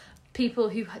what people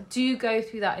who do go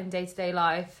through that in day-to-day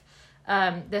life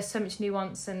there's so much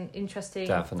nuance and interesting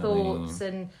thoughts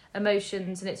and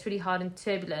emotions, and it's really hard and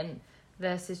turbulent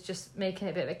versus just making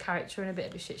it a bit of a character and a bit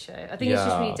of a shit show. I think it's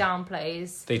just really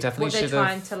downplays what they're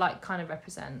trying to like kind of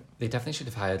represent. They definitely should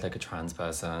have hired like a trans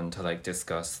person to like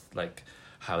discuss like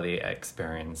how they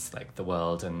experience like the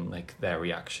world and like their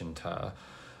reaction to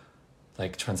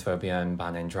like transphobia and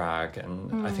banning drag,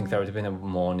 and I think there would have been a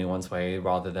more nuanced way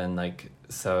rather than like,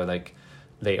 so like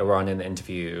later on in the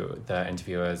interview, the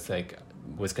interviewers like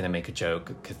was going to make a joke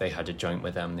because they had a joint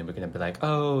with them and they were going to be like,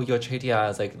 oh, you're Che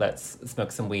Diaz, like let's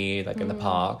smoke some weed like in the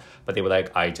park, but they were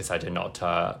like, I decided not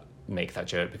to make that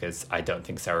joke because I don't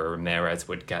think Sarah Ramirez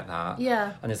would get that.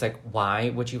 Yeah. And it's like, why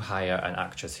would you hire an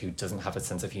actress who doesn't have a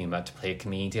sense of humor to play a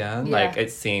comedian? Like,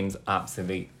 it seems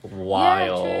absolutely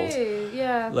wild. Yeah, true.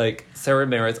 Yeah. Like, Sarah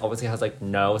Ramirez obviously has like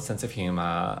no sense of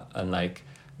humor, and like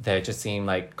they just seem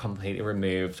like completely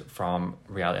removed from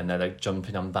reality, and they're like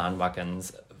jumping on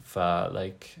bandwagons for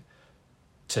like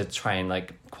to try and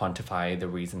like quantify the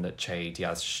reason that Che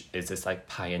Diaz is this like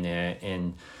pioneer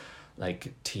in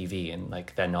like TV, and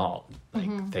like they're not,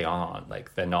 like they aren't,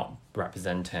 like they're not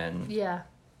representing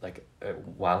like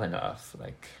well enough,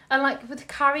 like. And like with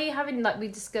Carrie having, like we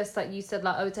discussed, like you said,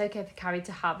 like, oh, it's okay for Carrie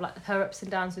to have like her ups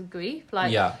and downs with grief,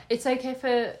 like it's okay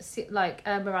for like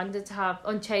Miranda to have,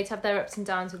 on Che to have their ups and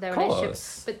downs with their relationship,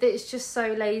 but it's just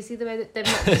so lazy the way that they've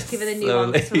not just given a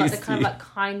nuance or like the kind of like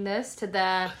kindness to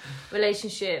their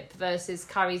relationship versus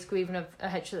Carrie's grieving of a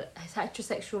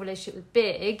heterosexual relationship with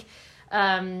Big.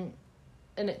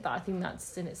 And I think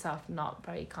that's in itself not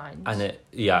very kind. And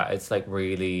it's like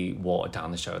really watered down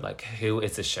the show. Like, who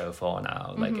is the show for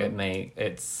now? Like,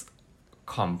 it's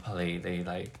completely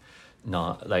like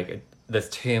not like there's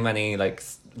too many like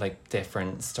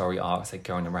different story arcs like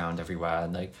going around everywhere,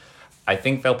 and like I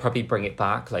think they'll probably bring it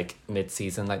back like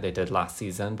mid-season like they did last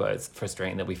season, but it's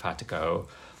frustrating that we've had to go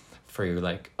through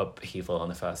like upheaval in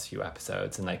the first few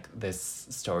episodes, and like this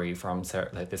story from Sarah,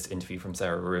 like this interview from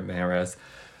Sarah Ramirez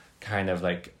kind of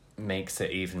like makes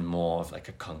it even more of like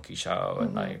a clunky show,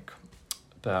 and like,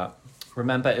 but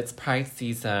remember, it's Pride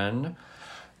season.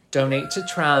 Donate to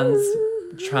trans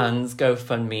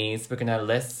GoFundMes. We're gonna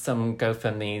list some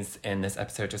GoFundMes in this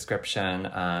episode description,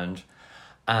 and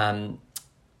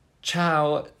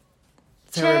ciao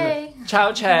Che.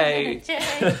 Ciao Che.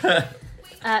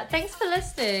 Thanks for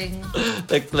listening.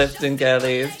 Thanks for listening,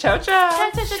 girlies. Ciao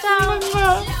ciao. Ciao ciao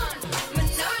ciao.